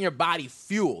feeding your body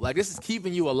fuel. Like, this is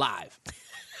keeping you alive.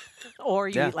 Or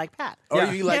you Yeah. eat like Pat. Or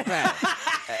Yeah. you like that.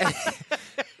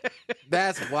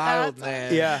 That's wild,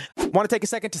 man. Yeah. Want to take a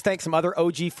second to thank some other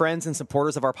OG friends and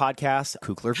supporters of our podcast,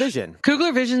 Kugler Vision.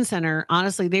 Kugler Vision Center,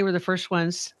 honestly, they were the first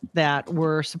ones that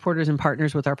were supporters and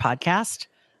partners with our podcast.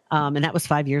 And that was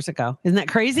 5 years ago. Isn't that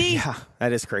crazy? Yeah,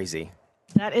 that is crazy.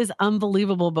 That is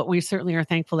unbelievable, but we certainly are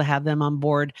thankful to have them on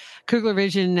board. Kugler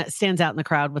Vision stands out in the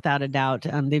crowd without a doubt.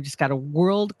 They've just got a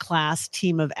world-class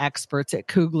team of experts at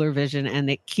Kugler Vision, and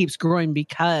it keeps growing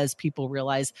because people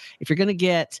realize if you're going to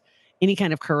get any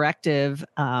kind of corrective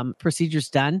procedures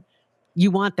done, you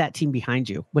want that team behind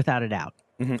you without a doubt.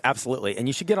 Mhm, absolutely. And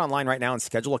you should get online right now and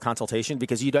schedule a consultation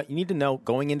because you need to know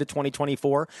going into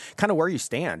 2024 kind of where you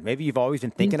stand. Maybe you've always been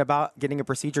thinking about getting a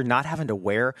procedure, not having to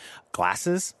wear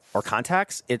glasses or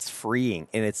contacts. It's freeing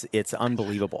and it's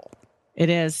unbelievable. It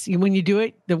is. When you do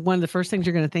it, one of the first things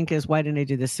you're going to think is, why didn't I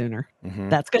do this sooner?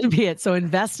 That's going to be it. So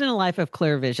invest in a life of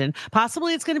clear vision.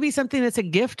 Possibly it's going to be something that's a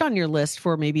gift on your list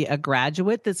for maybe a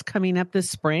graduate that's coming up this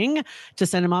spring to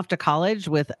send them off to college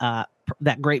with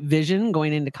that great vision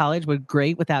going into college would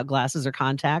great without glasses or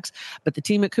contacts. But the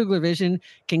team at Kugler Vision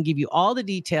can give you all the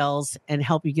details and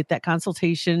help you get that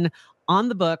consultation on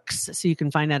the books so you can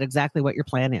find out exactly what your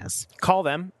plan is. Call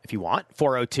them if you want,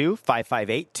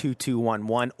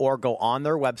 402-558-2211, or go on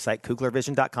their website,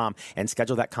 kuglervision.com, and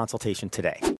schedule that consultation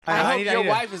today. I hope your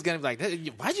wife is going to be like,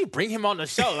 why'd you bring him on the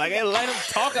show? Like, let him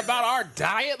talk about our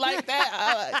diet like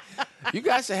that? You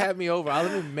guys should have me over.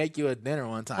 Let me make you a dinner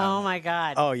one time. Oh my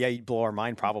God. Oh, yeah, you'd blow our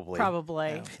mind probably.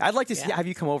 Probably. I'd like to have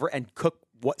you come over and cook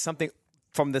something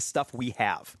from the stuff we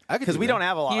have. I could Because do we that. don't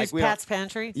have a lot. Use we don't- Pat's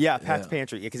Pantry. Yeah, Pat's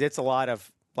Pantry, because it's a lot of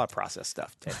processed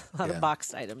stuff. A lot of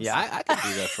boxed items. Yeah. I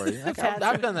can do that for you.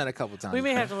 I've done that a couple times. We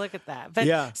may have to look at that. But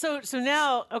Yeah. so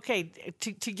now, okay,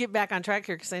 to get back on track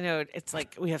here, because I know it's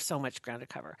like we have so much ground to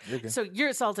cover. So you're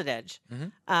at Salted Edge,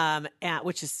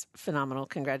 which is phenomenal.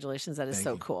 Congratulations. That is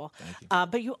so cool.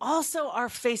 But you also are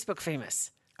Facebook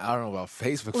famous. I don't know about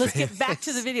Facebook. Let's get back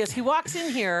to the videos. He walks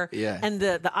in here, Yeah. and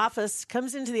the office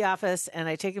comes into the office, and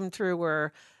I take him through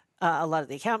where a lot of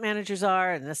the account managers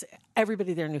are, and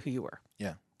everybody there knew who you were.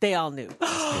 Yeah. They all knew.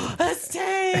 That's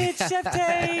Tay, it's Chef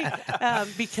Tay,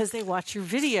 because they watch your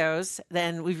videos.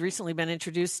 Then we've recently been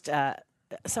introduced.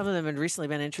 Some of them had recently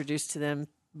been introduced to them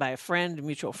by a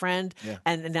mutual friend,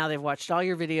 and now they've watched all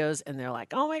your videos, and they're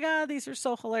like, "Oh my God, these are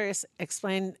so hilarious!"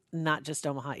 Explain, not just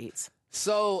Omaha Eats.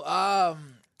 So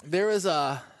there is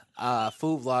a a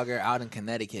food vlogger out in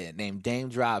Connecticut named Dame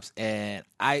Drops, and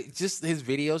his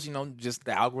videos, just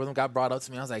the algorithm got brought up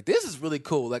to me. I was like, this is really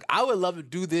cool. Like, I would love to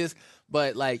do this,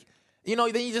 but like, then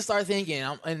you just start thinking,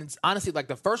 and it's honestly, like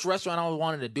the first restaurant I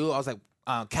wanted to do, I was like,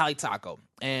 Cali Taco,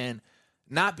 and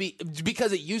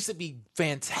because it used to be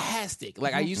fantastic.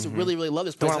 Like, I used to really, really love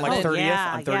this place. The one on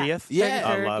 30th? On 30th? Yeah.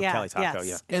 I love Yeah. Cali Taco,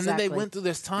 Yes. And then they Exactly. went through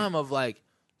this time of like,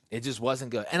 it just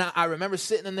wasn't good. And I remember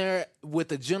sitting in there with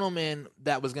the gentleman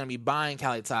that was going to be buying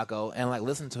Cali Taco and like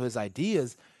listening to his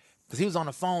ideas because he was on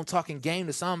the phone talking game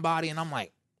to somebody. And I'm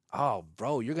like, oh,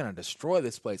 bro, you're going to destroy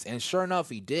this place. And sure enough,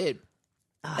 he did.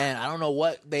 And I don't know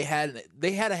what they had.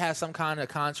 They had to have some kind of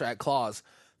contract clause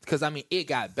because, it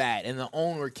got bad. And the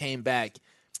owner came back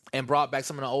and brought back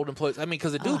some of the old employees.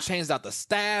 Because the dude changed out the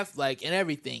staff, like, and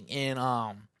everything. And,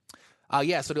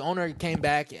 so the owner came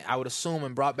back, I would assume,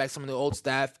 and brought back some of the old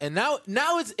staff. And now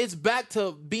it's back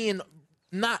to being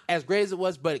not as great as it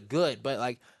was, but good. But,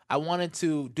 like, I wanted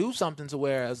to do something to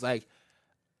where I was like,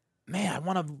 man, I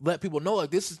want to let people know,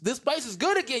 like, this place is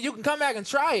good again. You can come back and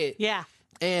try it. Yeah.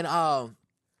 And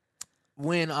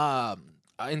when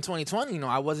in 2020,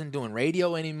 I wasn't doing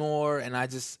radio anymore, and I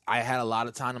had a lot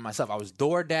of time to myself. I was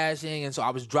door dashing, and so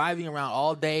I was driving around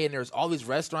all day, and there's all these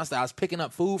restaurants that I was picking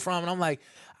up food from, and I'm like,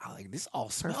 this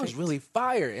all smells really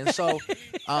fire. And so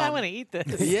I want to eat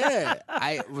this. yeah,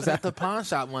 I was at the pawn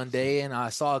shop one day and I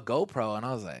saw a GoPro and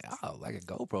I was like, oh, like a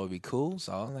GoPro would be cool.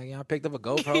 So I was like, I picked up a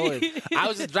GoPro and I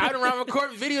was just driving around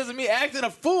recording videos of me acting a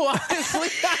fool, honestly.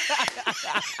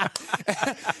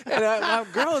 And my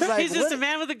girl was like, He's just a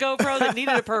man with a GoPro that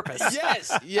needed a purpose.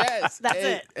 Yes. That's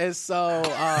it. And so,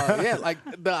 like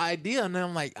the idea, and then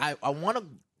I'm like, I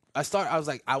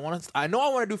know I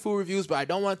want to do food reviews, but I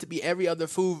don't want it to be every other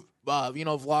food,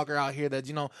 vlogger out here that,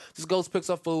 just goes, picks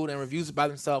up food and reviews it by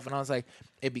themselves. And I was like,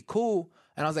 it'd be cool.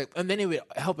 And I was like, and then it would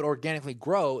help it organically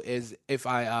grow is if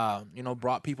I,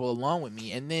 brought people along with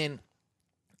me. And then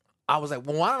I was like,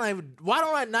 well, why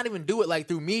don't I not even do it like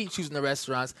through me choosing the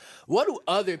restaurants? What do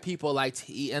other people like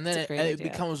to eat? And then it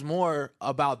becomes more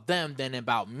about them than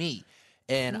about me.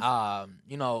 And,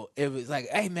 it was like,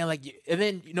 hey, man, like, and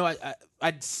then,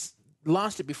 I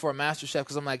launched it before MasterChef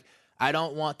because I'm like, I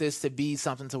don't want this to be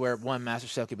something to where one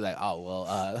MasterChef could be like, oh,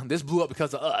 well, this blew up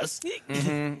because of us.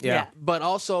 Yeah. But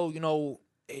also,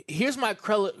 here's my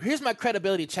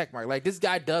credibility check mark. Like, this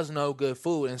guy does know good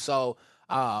food. And so,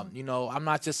 I'm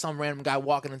not just some random guy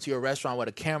walking into your restaurant with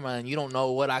a camera and you don't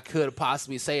know what I could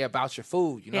possibly say about your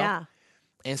food, Yeah.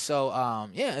 And so,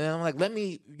 and then I'm like, let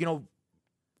me,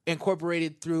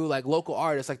 incorporated through like local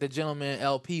artists, like the gentleman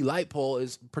LP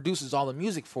Lightpole produces all the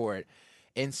music for it.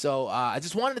 And so I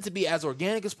just wanted it to be as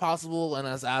organic as possible and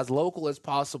as local as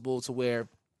possible to where,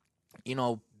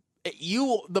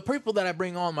 the people that I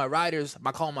bring on, my writers,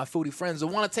 I call them my foodie friends, they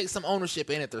want to take some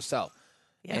ownership in it themselves.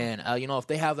 Yeah. And, if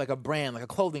they have like a brand, like a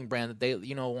clothing brand that they,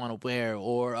 want to wear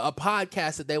or a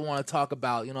podcast that they want to talk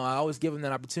about, I always give them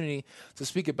that opportunity to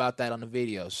speak about that on the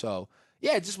video. So,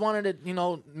 yeah, just wanted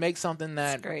to, make something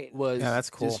that was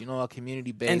that's cool. just, a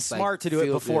community-based and smart to do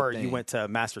it before you went to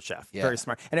MasterChef. Yeah. Very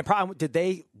smart. And did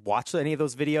they watch any of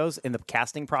those videos in the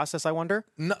casting process, I wonder?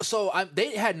 No, so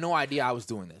they had no idea I was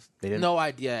doing this. They didn't? No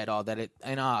idea at all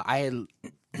I had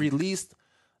released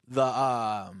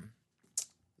the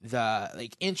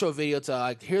intro video to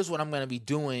like, here's what I'm going to be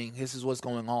doing. This is what's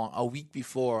going on a week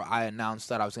before I announced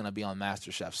that I was going to be on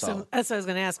MasterChef. So that's what I was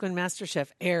going to ask when MasterChef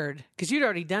aired, because you'd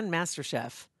already done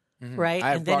MasterChef, right?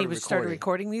 And then he started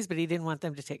recording these, but he didn't want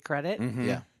them to take credit.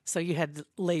 Yeah. So you had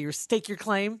to stake your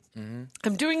claim.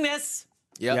 I'm doing this.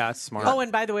 Yep. Yeah, it's smart. Oh,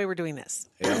 and by the way, we're doing this.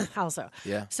 Yeah. Also.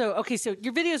 Yeah. So, okay, so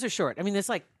your videos are short. I mean, it's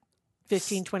like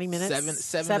 15, 20 minutes.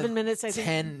 7 minutes, I think.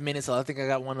 10 minutes. I think I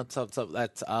got one that's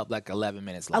like 11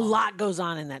 minutes long. A lot goes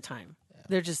on in that time.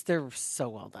 They're so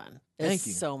well done. Thank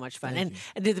you. It's so much fun. Thank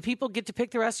And did the people get to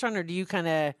pick the restaurant, or do you kind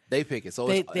of? They pick it. So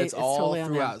it's it's all totally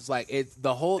on throughout. them. It's like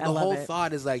the whole love it.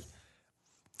 thought is like,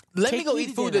 let me Take go me eat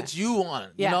to food dinner. that you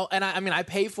want, Yeah. And I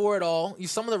pay for it all.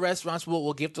 Some of the restaurants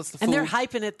will gift us the food. And they're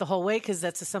hyping it the whole way because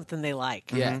that's something they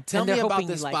like. Yeah, tell And me they're about hoping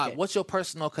this you like spot. it. What's your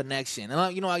personal connection?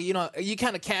 And you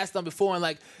kind of cast them before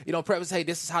and preface, hey,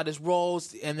 this is how this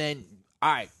rolls, and then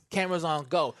all right, cameras on,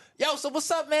 go. Yo, so what's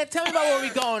up, man? Tell me about where we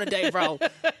going today, bro.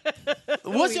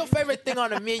 What's your favorite thing on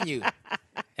the menu?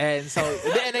 And so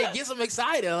then it gets them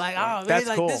excited, like, oh man, That's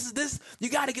like cool. this. You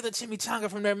got to get the chimichanga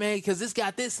from there, man, because this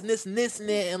got this and this and this and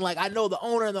it, and like I know the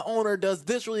owner, and the owner does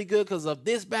this really good because of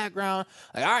this background.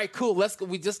 Like, all right, cool, let's go.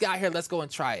 We just got here, let's go and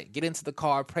try it. Get into the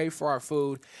car, pray for our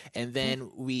food, and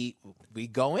then we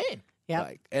go in.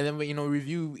 Yep. And then we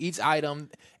review each item.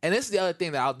 And this is the other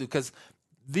thing that I'll do because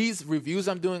these reviews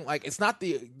I'm doing, like, it's not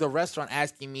the restaurant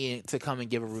asking me to come and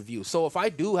give a review. So if I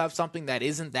do have something that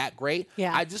isn't that great,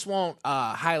 I just won't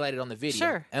highlight it on the video.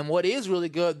 Sure. And what is really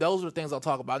good, those are the things I'll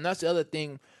talk about. And that's the other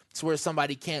thing. It's where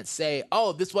somebody can't say,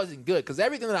 oh, this wasn't good. Because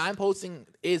everything that I'm posting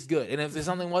is good. And if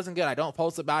something wasn't good, I don't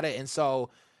post about it. And so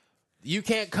you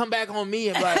can't come back on me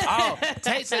and be like, oh,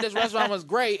 Tate said this restaurant was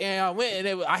great. And I went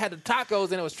and I had the tacos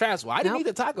and it was trash. Well, I didn't eat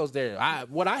the tacos there.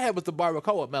 What I had was the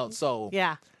barbacoa melt. So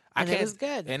Yeah. I And can't, it was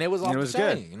good. And it was off the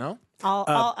chain, you know? All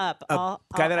up. All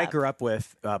guy that I up. grew up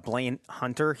with, Blaine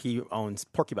Hunter, he owns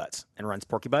Porky Butts and runs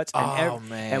Porky Butts. And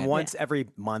man. And once every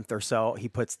month or so, he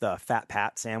puts the Fat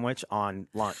Pat sandwich on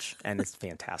lunch, and it's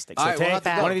fantastic. So All right, we'll Tay, have to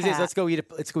go. one of these days, Pat. let's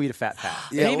go eat a Fat Pat.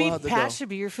 Yeah, Maybe we'll have to Pat go. should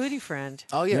be your foodie friend.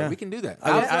 Oh, yeah, Yeah. we can do that. I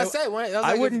I would- was going I- to say,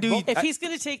 I wouldn't do. If he's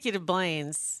going to take you to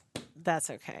Blaine's, that's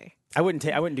okay. I wouldn't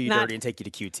do you Not- dirty and take you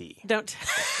to QT. Don't.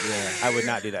 I would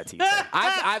not do that to you. Tay.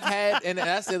 I've had, and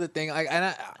that's the other thing. Like, and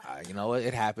I, you know,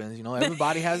 it happens. You know,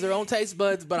 everybody has their own taste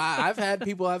buds. But I've had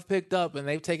people I've picked up, and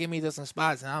they've taken me to some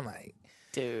spots, and I'm like,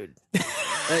 Dude. like,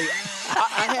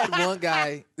 I had one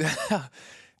guy.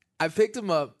 I picked him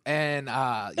up, and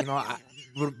you know,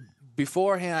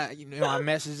 beforehand, I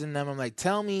messaged them. I'm like,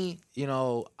 tell me, you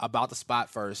know, about the spot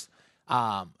first.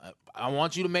 I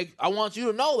want you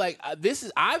to know, like,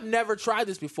 I've never tried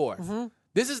this before. Mm-hmm.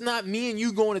 This is not me and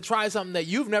you going to try something that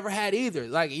you've never had either.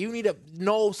 Like, you need to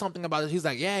know something about it. He's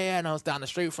like, yeah, no, it's down the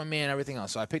street from me and everything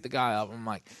else. So I picked the guy up. I'm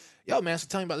like, yo, man, so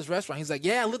tell me about this restaurant. He's like,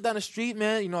 yeah, I live down the street,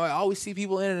 man. You know, I always see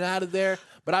people in and out of there,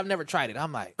 but I've never tried it.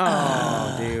 I'm like,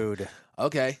 Oh, dude.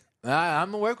 okay.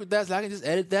 I'm going to work with that, so I can just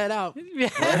edit that out.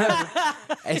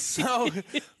 And so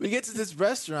we get to this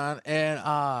restaurant,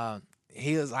 and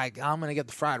he was like, I'm going to get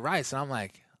the fried rice. And I'm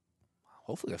like,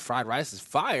 hopefully the fried rice is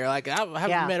fire. Like, I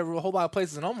haven't met a whole lot of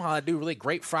places in Omaha that do really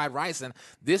great fried rice. And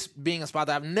this being a spot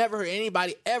that I've never heard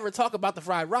anybody ever talk about the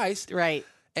fried rice. Right.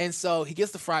 And so he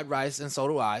gets the fried rice, and so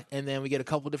do I. And then we get a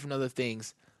couple different other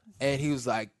things. And he was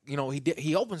like, you know,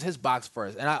 he opens his box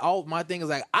first. And my thing is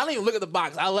like, I don't even look at the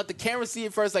box. I let the camera see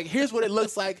it first. Like, here's what it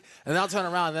looks like. And then I'll turn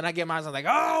around. And then I get mine. I'm like,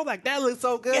 oh, like, that looks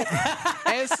so good.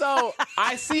 And so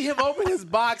I see him open his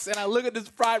box, and I look at this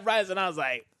fried rice, and I was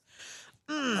like,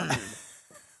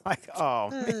 Like, oh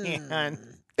man.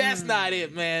 that's not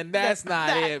it, man. That's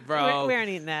not it, bro. We aren't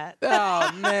eating that.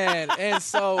 Oh, man. And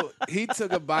so he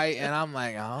took a bite, and I'm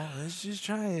like, oh, let's just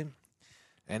try it.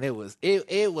 And it was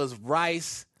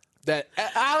rice that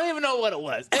I don't even know what it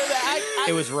was.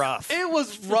 It was rough. It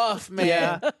was rough,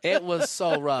 man. It was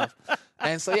so rough.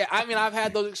 And so, yeah, I mean, I've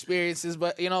had those experiences,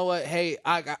 but you know what? Hey,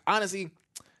 I honestly,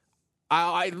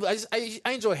 I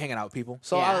enjoy hanging out with people.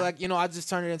 So Yeah. I like, you know, I just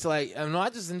turned it into like, you know, I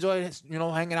just enjoyed, you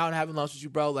know, hanging out and having lunch with you,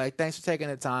 bro. Like, thanks for taking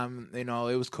the time. You know,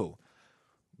 it was cool.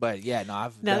 But yeah, no,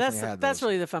 I've No, definitely had that's those.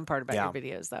 really the fun part about Yeah. your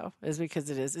videos, though, is because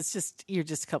it's just you're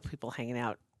just a couple people hanging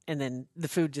out, and then the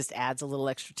food just adds a little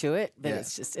extra to it. But Yeah.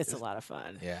 it's a lot of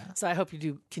fun. Yeah. So I hope you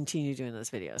do continue doing those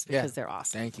videos because they're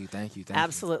awesome. Thank you.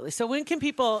 Absolutely. So when can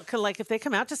people, like, if they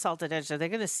come out to Salted Edge, are they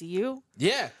going to see you?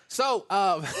 Yeah. So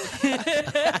I'm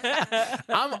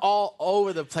all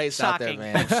over the place out there, Shocking.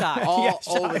 man. I'm shocked.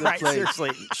 All over the right, place.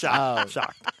 seriously. Shocked.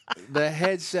 The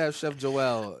head chef, Chef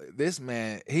Joel, this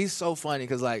man, he's so funny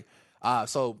because like,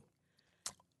 so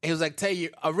he was like, Tay,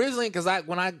 originally, because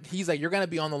he's like, you're gonna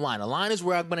be on the line. The line is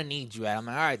where I'm gonna need you at. I'm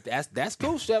like, all right, that's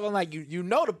cool, Chef. I'm like, you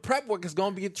know, the prep work is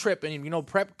gonna be a trip, and you know,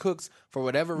 prep cooks for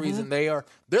whatever reason they're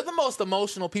the most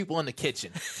emotional people in the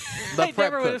kitchen. The I prep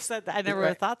never would have cooks. said that. I never would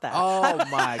have thought that. Oh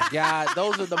my God,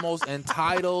 those are the most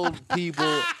entitled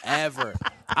people ever.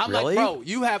 I'm Really? like, bro,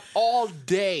 you have all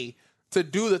day to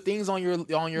do the things on your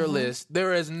list.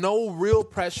 There is no real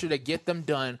pressure to get them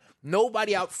done.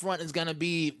 Nobody out front is gonna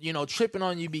be, you know, tripping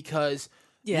on you because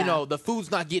you know the food's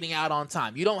not getting out on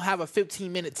time. You don't have a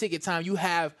 15-minute ticket time. You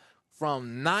have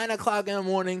from 9 o'clock in the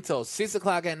morning till 6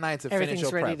 o'clock at night to finish Everything's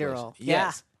your ready prep to list. roll.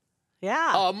 Yes.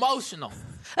 Yeah. Emotional.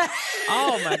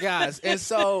 Oh my gosh. And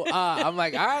so I'm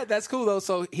like, all right, that's cool though.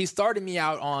 So he started me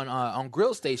out on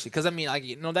Grill Station because I mean, like,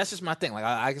 you know, that's just my thing. Like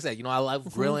I said, you know, I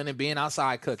love grilling and being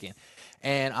outside cooking.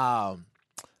 And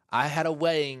I had a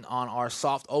wedding on our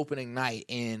soft opening night,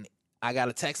 and I got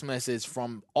a text message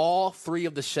from all three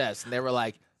of the chefs, and they were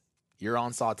like, "You're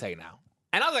on Sauté now."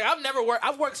 And I was like,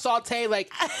 I've worked Sauté,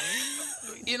 like,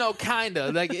 you know, kind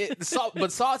of. Like, but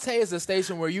Sauté is a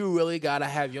station where you really got to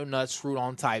have your nuts screwed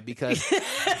on tight because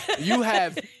you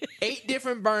have 8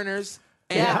 different burners.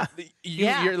 And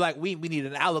you're like, we need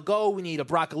an aligot, we need a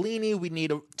broccolini, we need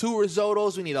 2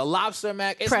 risottos, we need a lobster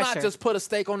mac. It's Pressure. not just put a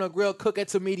steak on the grill, cook it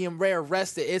to medium rare,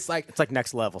 rest it. It's like It's like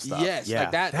next level stuff. yes, Yeah,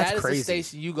 like that that's is crazy. the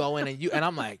station you go in and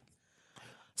I'm like,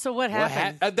 So what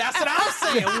happened? That's what I was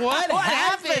saying. What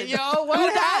happened, yo?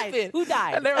 What happened? Who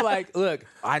died? And they were like, look,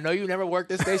 I know you never worked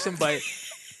this station, but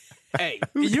hey,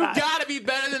 you got to be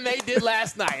better than they did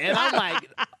last night. And I'm like,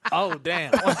 oh,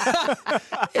 damn.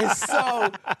 And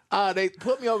so they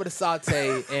put me over to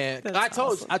Saute. And I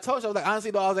told you, I was like,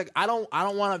 honestly, though, I was like, I don't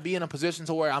want to be in a position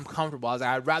to where I'm comfortable. I was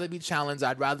like, I'd rather be challenged.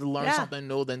 I'd rather learn something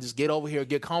new than just get over here,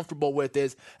 get comfortable with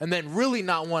this, and then really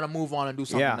not want to move on and do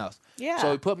something else. Yeah.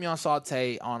 So he put me on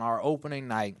Saute on our opening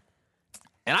night.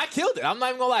 And I killed it. I'm not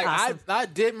even gonna lie. Awesome. I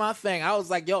did my thing. I was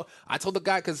like, yo, I told the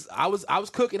guy, because I was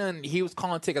cooking and he was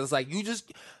calling tickets. I was like, you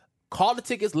just call the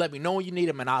tickets, let me know when you need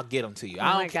them, and I'll get them to you.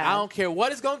 I don't care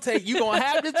what it's gonna take. You gonna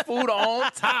have this food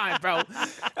on time, bro.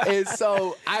 And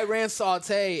so I ran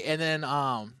Saute, and then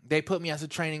they put me as a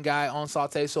training guy on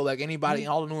Saute. So like anybody,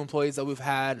 all the new employees that we've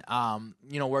had,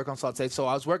 work on Saute. So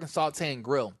I was working Saute and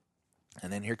grill.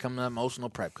 And then here come the emotional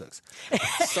prep cooks.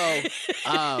 So, they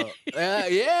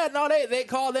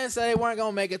called in and said they weren't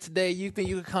going to make it today. You think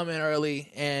you could come in early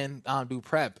and do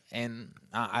prep? And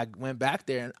I went back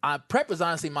there. And prep is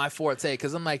honestly my forte,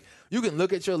 because I'm like, you can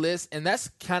look at your list, and that's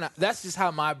just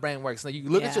how my brain works. Like, you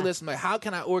look at your list and like, how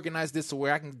can I organize this to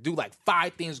where I can do like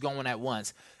 5 things going at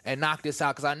once and knock this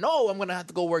out? Because I know I'm going to have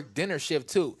to go work dinner shift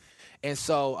too. And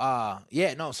so,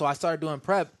 so I started doing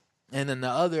prep, and then the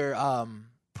other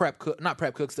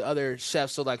the other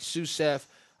chefs, so like sous chef,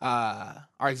 our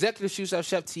executive sous chef,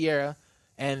 Chef Tierra,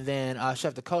 and then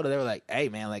Chef Dakota, they were like, hey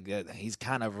man, like he's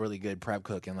kind of really good prep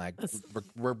cook, and like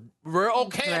we're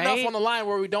okay enough on the line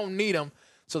where we don't need him.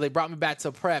 So they brought me back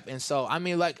to prep. And so I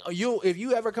mean, like, if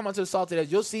you ever come onto the Salty,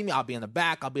 you'll see me. I'll be in the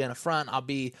back, I'll be in the front, I'll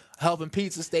be helping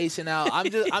pizza station out. I'm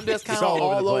just kind of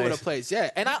all over the place. Yeah.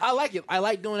 And I like it. I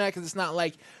like doing that, because it's not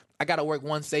like I got to work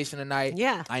one station a night.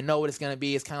 Yeah. I know what it's going to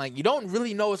be. It's kind of like, you don't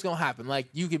really know what's going to happen. Like,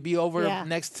 you could be over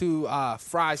next to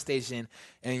fry station,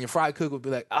 and your fry cook would be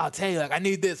like, I'll tell you, like, I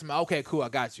need this. I'm like, okay, cool, I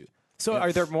got you. So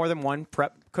are there more than one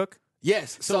prep cook?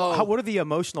 Yes. So what do the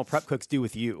emotional prep cooks do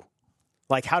with you?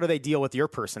 Like, how do they deal with your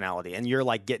personality? And you're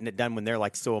like getting it done when they're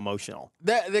like so emotional.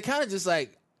 They're kind of just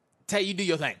like, Tay, you do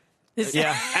your thing.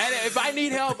 Yeah. And if I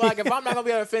need help, like, if I'm not going to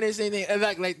be able to finish anything, and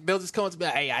like they'll just come up to me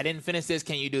like, hey, I didn't finish this.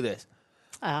 Can you do this?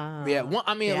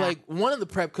 Like one of the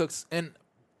prep cooks, and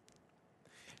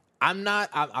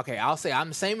I'll say I'm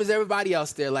the same as everybody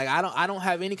else there. Like, I don't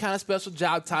have any kind of special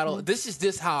job title. Mm-hmm. This is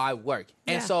just how I work.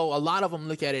 And so a lot of them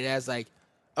look at it as like,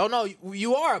 oh no,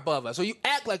 you are above us, or you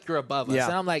act like you're above us.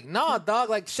 And I'm like, nah, dog,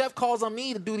 like, chef calls on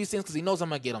me to do these things because he knows I'm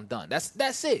going to get them done.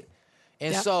 That's it.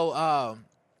 And so,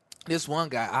 this one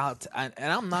guy, and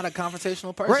I'm not a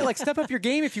confrontational person. Right, like, step up your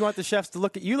game if you want the chefs to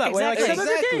look at you that way. Like,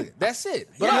 exactly. That's it.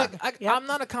 But I'm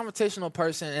not a confrontational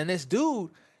person, and this dude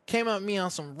came at me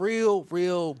on some real,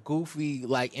 real goofy,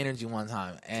 like, energy one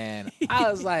time, and I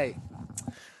was like,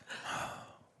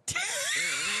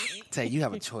 Tay, you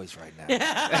have a choice right now.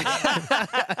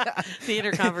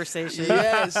 Theater conversation.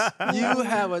 Yes, you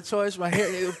have a choice right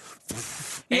here.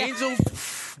 Angel,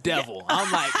 devil. I'm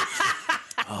like,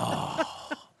 oh.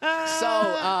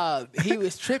 So he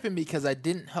was tripping because I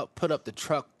didn't help put up the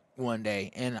truck one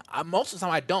day, and most of the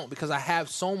time I don't, because I have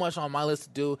so much on my list to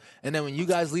do. And then when you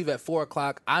guys leave at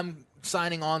 4:00, I'm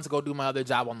signing on to go do my other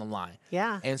job on the line.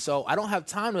 Yeah. And so I don't have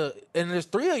time to. And there's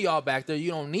 3 of y'all back there. You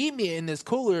don't need me in this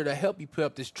cooler to help you put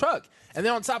up this truck. And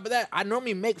then on top of that, I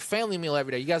normally make family meal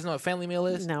every day. You guys know what family meal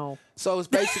is? No. So it's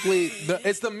basically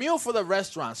it's the meal for the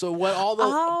restaurant. So what all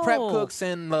the prep cooks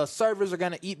and the servers are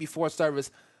gonna eat before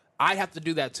service, I have to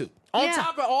do that too. On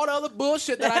top of all the other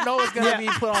bullshit that I know is going to be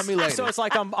put on me later. So it's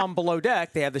like on Below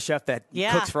Deck, they have the chef that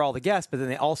cooks for all the guests, but then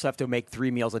they also have to make 3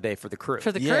 meals a day for the crew.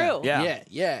 For the crew.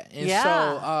 Yeah. And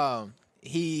so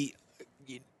he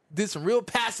did some real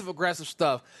passive-aggressive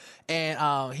stuff.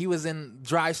 And he was in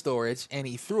dry storage, and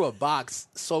he threw a box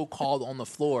so-called on the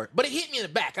floor. But it hit me in the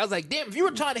back. I was like, damn, if you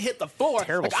were trying to hit the floor,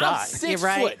 terrible like, shot. I'm 6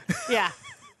 right. foot. Yeah.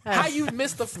 How you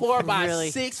missed the floor by Really?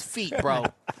 6 feet, bro?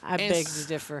 I beg to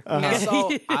differ. And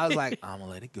so I was like, I'm going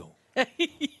to let it go.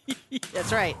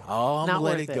 That's right. Oh, I'm going Not to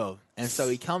let worth it go. And so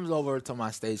he comes over to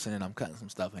my station, and I'm cutting some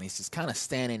stuff, and he's just kind of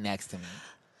standing next to me.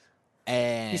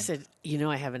 And You said,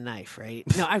 I have a knife, right?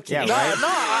 No, I'm kidding. No,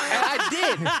 I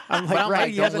did. I'm But like, I'm right, like,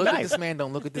 he don't has a look at knife. this man,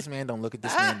 don't look at this man, don't look at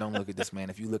this man, don't look at this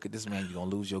man. If you look at this man, you're going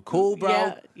to lose your cool,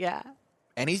 bro. Yeah.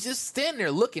 And he's just standing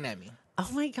there looking at me. Oh,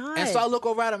 my God. And so I look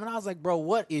over at him, and I was like, bro,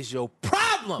 what is your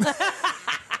problem?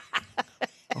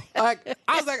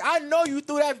 I know you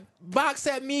threw that box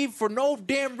at me for no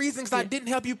damn reason because I didn't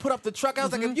help you put up the truck. I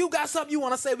was like, if you got something you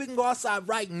want to say, we can go outside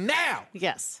right now.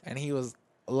 Yes. And he was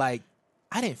like,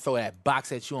 I didn't throw that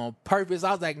box at you on purpose. I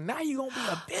was like, now you going to be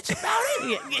a bitch about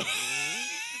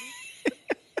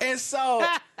it? And so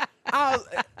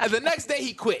the next day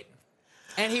he quit.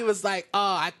 And he was like, "Oh,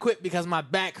 I quit because my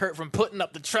back hurt from putting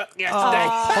up the truck yesterday."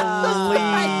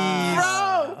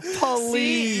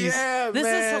 Please. Yeah, This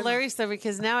man. is hilarious though,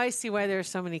 because now I see why there are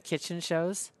so many kitchen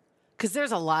shows. Because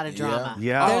there's a lot of drama.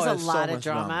 Yeah. There's there's a so lot of much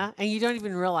drama, drama. and you don't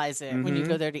even realize it when you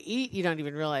go there to eat. You don't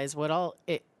even realize what all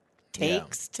it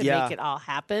takes to make it all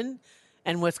happen,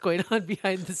 and what's going on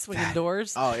behind the swinging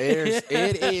doors. Oh, it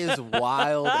is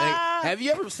wild. And have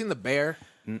you ever seen The Bear?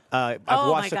 I've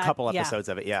Oh, watched my a God. couple Yeah. episodes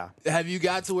of it. Yeah. Have you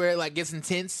got to where it like gets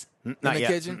intense in not the yet.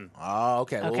 kitchen? Oh,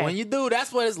 okay. Okay. Well, when you do,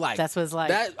 that's what it's like. That's what it's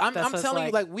like. I'm That's what it's telling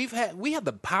you, like. like we had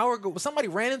the power go. Somebody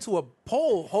ran into a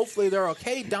pole. Hopefully they're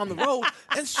okay down the road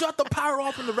and shut the power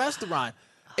off in the restaurant.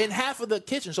 In half of the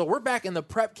kitchen. So we're back in the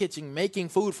prep kitchen making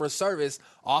food for service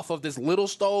off of this little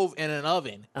stove in an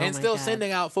oven and my still God.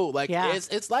 sending out food. Like Yeah.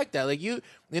 it's like that. Like you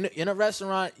in a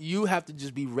restaurant, you have to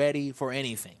just be ready for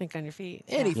anything. Think on your feet.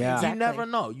 Anything. Yeah. You Exactly. never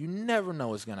know. You never know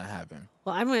what's gonna happen.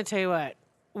 Well, I'm going to tell you what.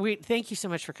 We thank you so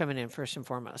much for coming in. First and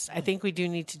foremost, I think we do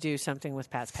need to do something with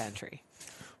Pat's Pantry.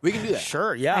 We can do that.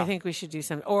 Sure. Yeah. I think we should do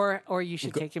some, or you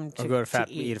should take him to I'll go to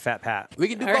eat. eat a Fat Pat. We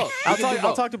can do All right. both. We can do I'll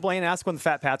both. talk to Blaine and ask when the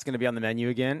Fat Pat's going to be on the menu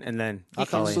again, and then I'll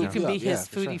call You you. can be Yeah, his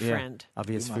for sure. foodie Yeah. friend. I'll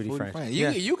be his My foodie friend. You,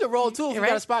 Yeah. you can roll too if you Right?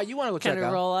 got a spot you want to go check Kind of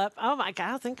out. roll up. Oh my God,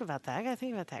 I'll think about that. I got to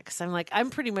think about that because I'm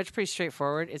pretty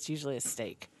straightforward. It's usually a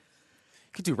steak.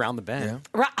 You could do round the bend.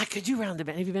 I could do Round the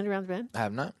Bend. Have you been to Round the Bend? I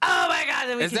have not. Oh my God,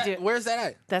 then we Is could that do it. where's that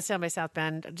at? That's down by South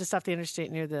Bend, just off the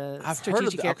interstate near the I've heard of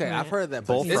Strategic that. Air Okay, I've Command. heard of that.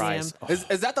 Bowl place. fries.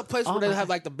 Is that the place where they my have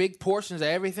God. like the big portions of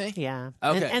everything? Yeah.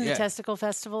 Okay, And the yeah. testicle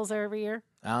festivals there every year.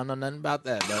 I don't know nothing about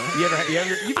that, though.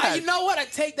 You've had, You know what? I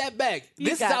take that back.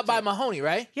 This is got out by to. Mahoney,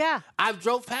 right? Yeah. I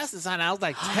drove past the sign. I was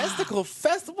like, testicle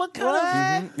festival? What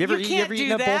kind of? you ever You eaten can't a do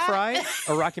bull that. fry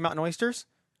or Rocky Mountain oysters?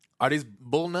 Are these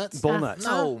bull nuts? Bull nuts.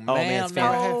 No, Oh, man, man. it's I've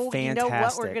never had- Oh, you know what we're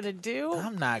fantastic. gonna do?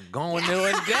 I'm not going to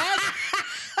that.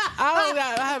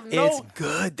 I have no. It's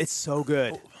good. It's so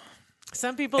good.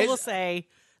 Some people will say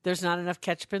there's not enough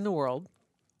ketchup in the world,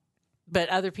 but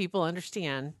other people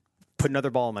understand. Put another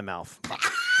ball in my mouth.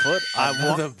 Put I want-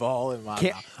 another ball in my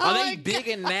Can't- mouth. Are they big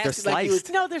and nasty? They're like you would-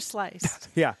 sliced. No, they're sliced.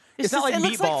 Yeah. It's not just- like it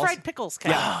looks like meatballs. fried pickles.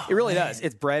 Kind Yeah, it really does.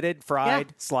 It's breaded, fried,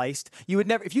 Yeah. sliced. You would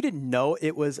never, if you didn't know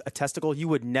it was a testicle, you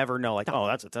would never know. Like, oh,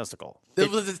 that's a testicle.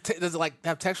 Does it like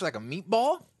have texture like a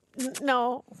meatball?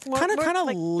 No, Kinda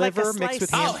like liver a mixed with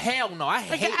slice. Oh hell no! I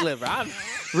hate liver.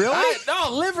 Really?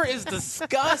 No, liver is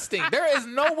disgusting. There is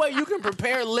no way you can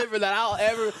prepare liver that I'll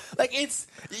ever like. It's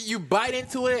you bite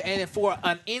into it, and for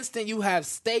an instant you have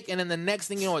steak, and then the next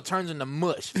thing you know, it turns into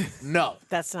mush. No.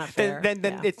 That's not fair. Then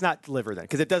Yeah. it's not liver then,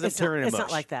 because it doesn't It's turn not, into it's mush.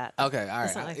 not like that. Okay. All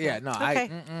It's right. not like Yeah. that. No.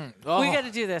 Okay. Oh. We got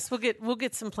to do this. We'll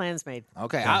get some plans made.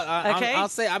 Okay. Okay. I'll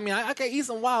say. I mean, I can eat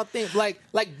some wild things like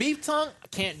beef tongue. I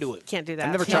can't do it. Can't do that.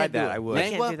 I've never Can't tried do that. it. I would. I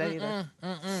can't do that either.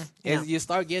 Yeah. You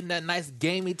start getting that nice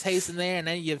gamey taste in there, and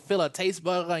then you feel a taste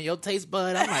bud on your taste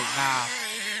bud. I'm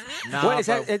like, nah. What is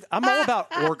bro. that? I'm all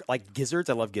about like gizzards.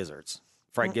 I love gizzards.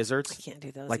 Fried gizzards. I can't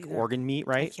do those. Like either. organ meat, I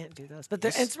right? can't do those, but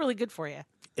it's really good for you.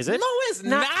 Is it? No, it's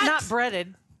Not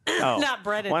breaded. Oh. Not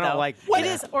breaded. Well, I don't though. like It that.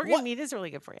 is organ meat is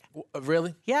really good for you.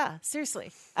 Really? Yeah,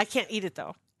 seriously. I can't eat it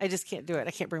though. I just can't do it.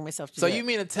 I can't bring myself to So do you it.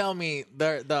 mean to tell me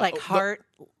the like heart,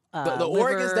 the liver,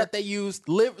 organs that they use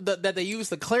that they use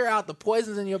to clear out the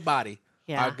poisons in your body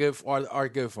Yeah. are good are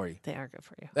good for you. they are good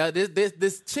for you.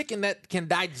 This chicken that can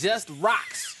digest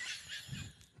rocks.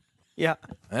 Yeah.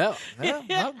 Well, I've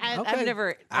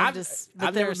never. I've but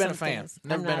never there are been a some fan. things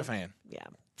Never I'm been a not- fan. Yeah.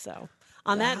 So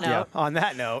on that Yeah. note, On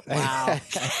that note, wow.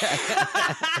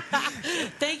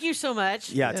 Thank you so much.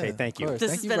 yeah, Tay, thank you. course. This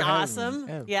Thank has you been for having awesome.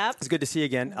 me. Yep. It's good to see you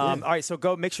again. All right, so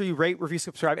go make sure you rate, review,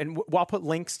 subscribe, and I'll put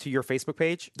links to your Facebook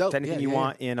page, Dope. to anything Yeah, you yeah,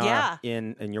 want in our Yeah.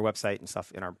 in your website and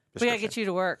stuff in our. We description. gotta get you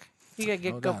to work. You gotta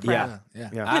get go doubt. prep.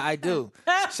 Yeah. I do.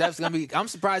 Chef's gonna be. I'm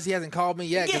surprised he hasn't called me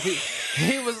yet because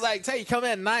he was like, "Tay, you come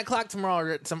in at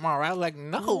 9:00 tomorrow." I was like,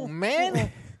 "No,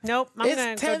 man." Nope. I'm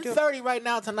gonna It's go do it. 10:30 right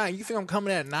now tonight. You think I'm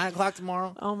coming in at 9:00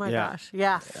 tomorrow? Oh my Yeah. gosh.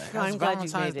 Yeah. No, I'm It's glad you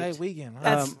Valentine's made Day it. weekend.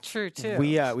 That's true too.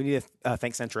 We need to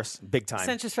thank Centris big time.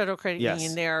 Centris Federal Credit Yes.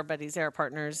 Union, they're our buddies, they're our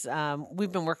partners.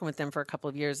 We've been working with them for a couple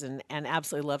of years and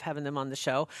absolutely love having them on the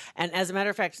show. And as a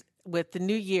matter of fact, with the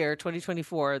new year,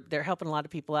 2024, they're helping a lot of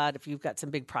people out if you've got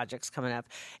some big projects coming up.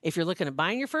 If you're looking at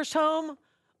buying your first home,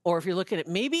 or if you're looking at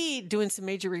maybe doing some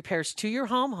major repairs to your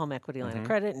home equity line of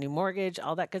credit, new mortgage,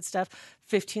 all that good stuff,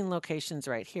 15 locations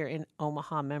right here in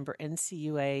Omaha, member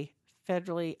NCUA,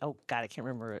 federally, oh God, I can't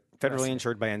remember it. Federally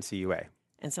insured by NCUA.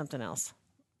 And something else.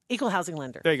 Equal housing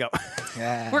lender. There you go.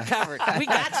 We're covered. We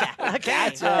gotcha. Okay.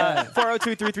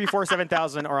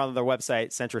 402-334-7000 or on their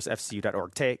website,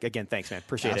 centrusfcu.org. Again, thanks, man.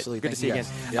 Appreciate Absolutely. it. Good to see you again.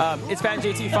 Yep. It's Pat and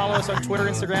JT. Follow us on Twitter,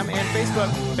 Instagram, and Facebook.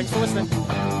 Thanks for listening.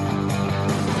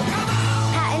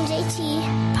 Pat and JT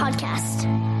Podcast,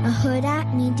 a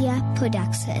Huda Media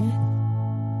Production.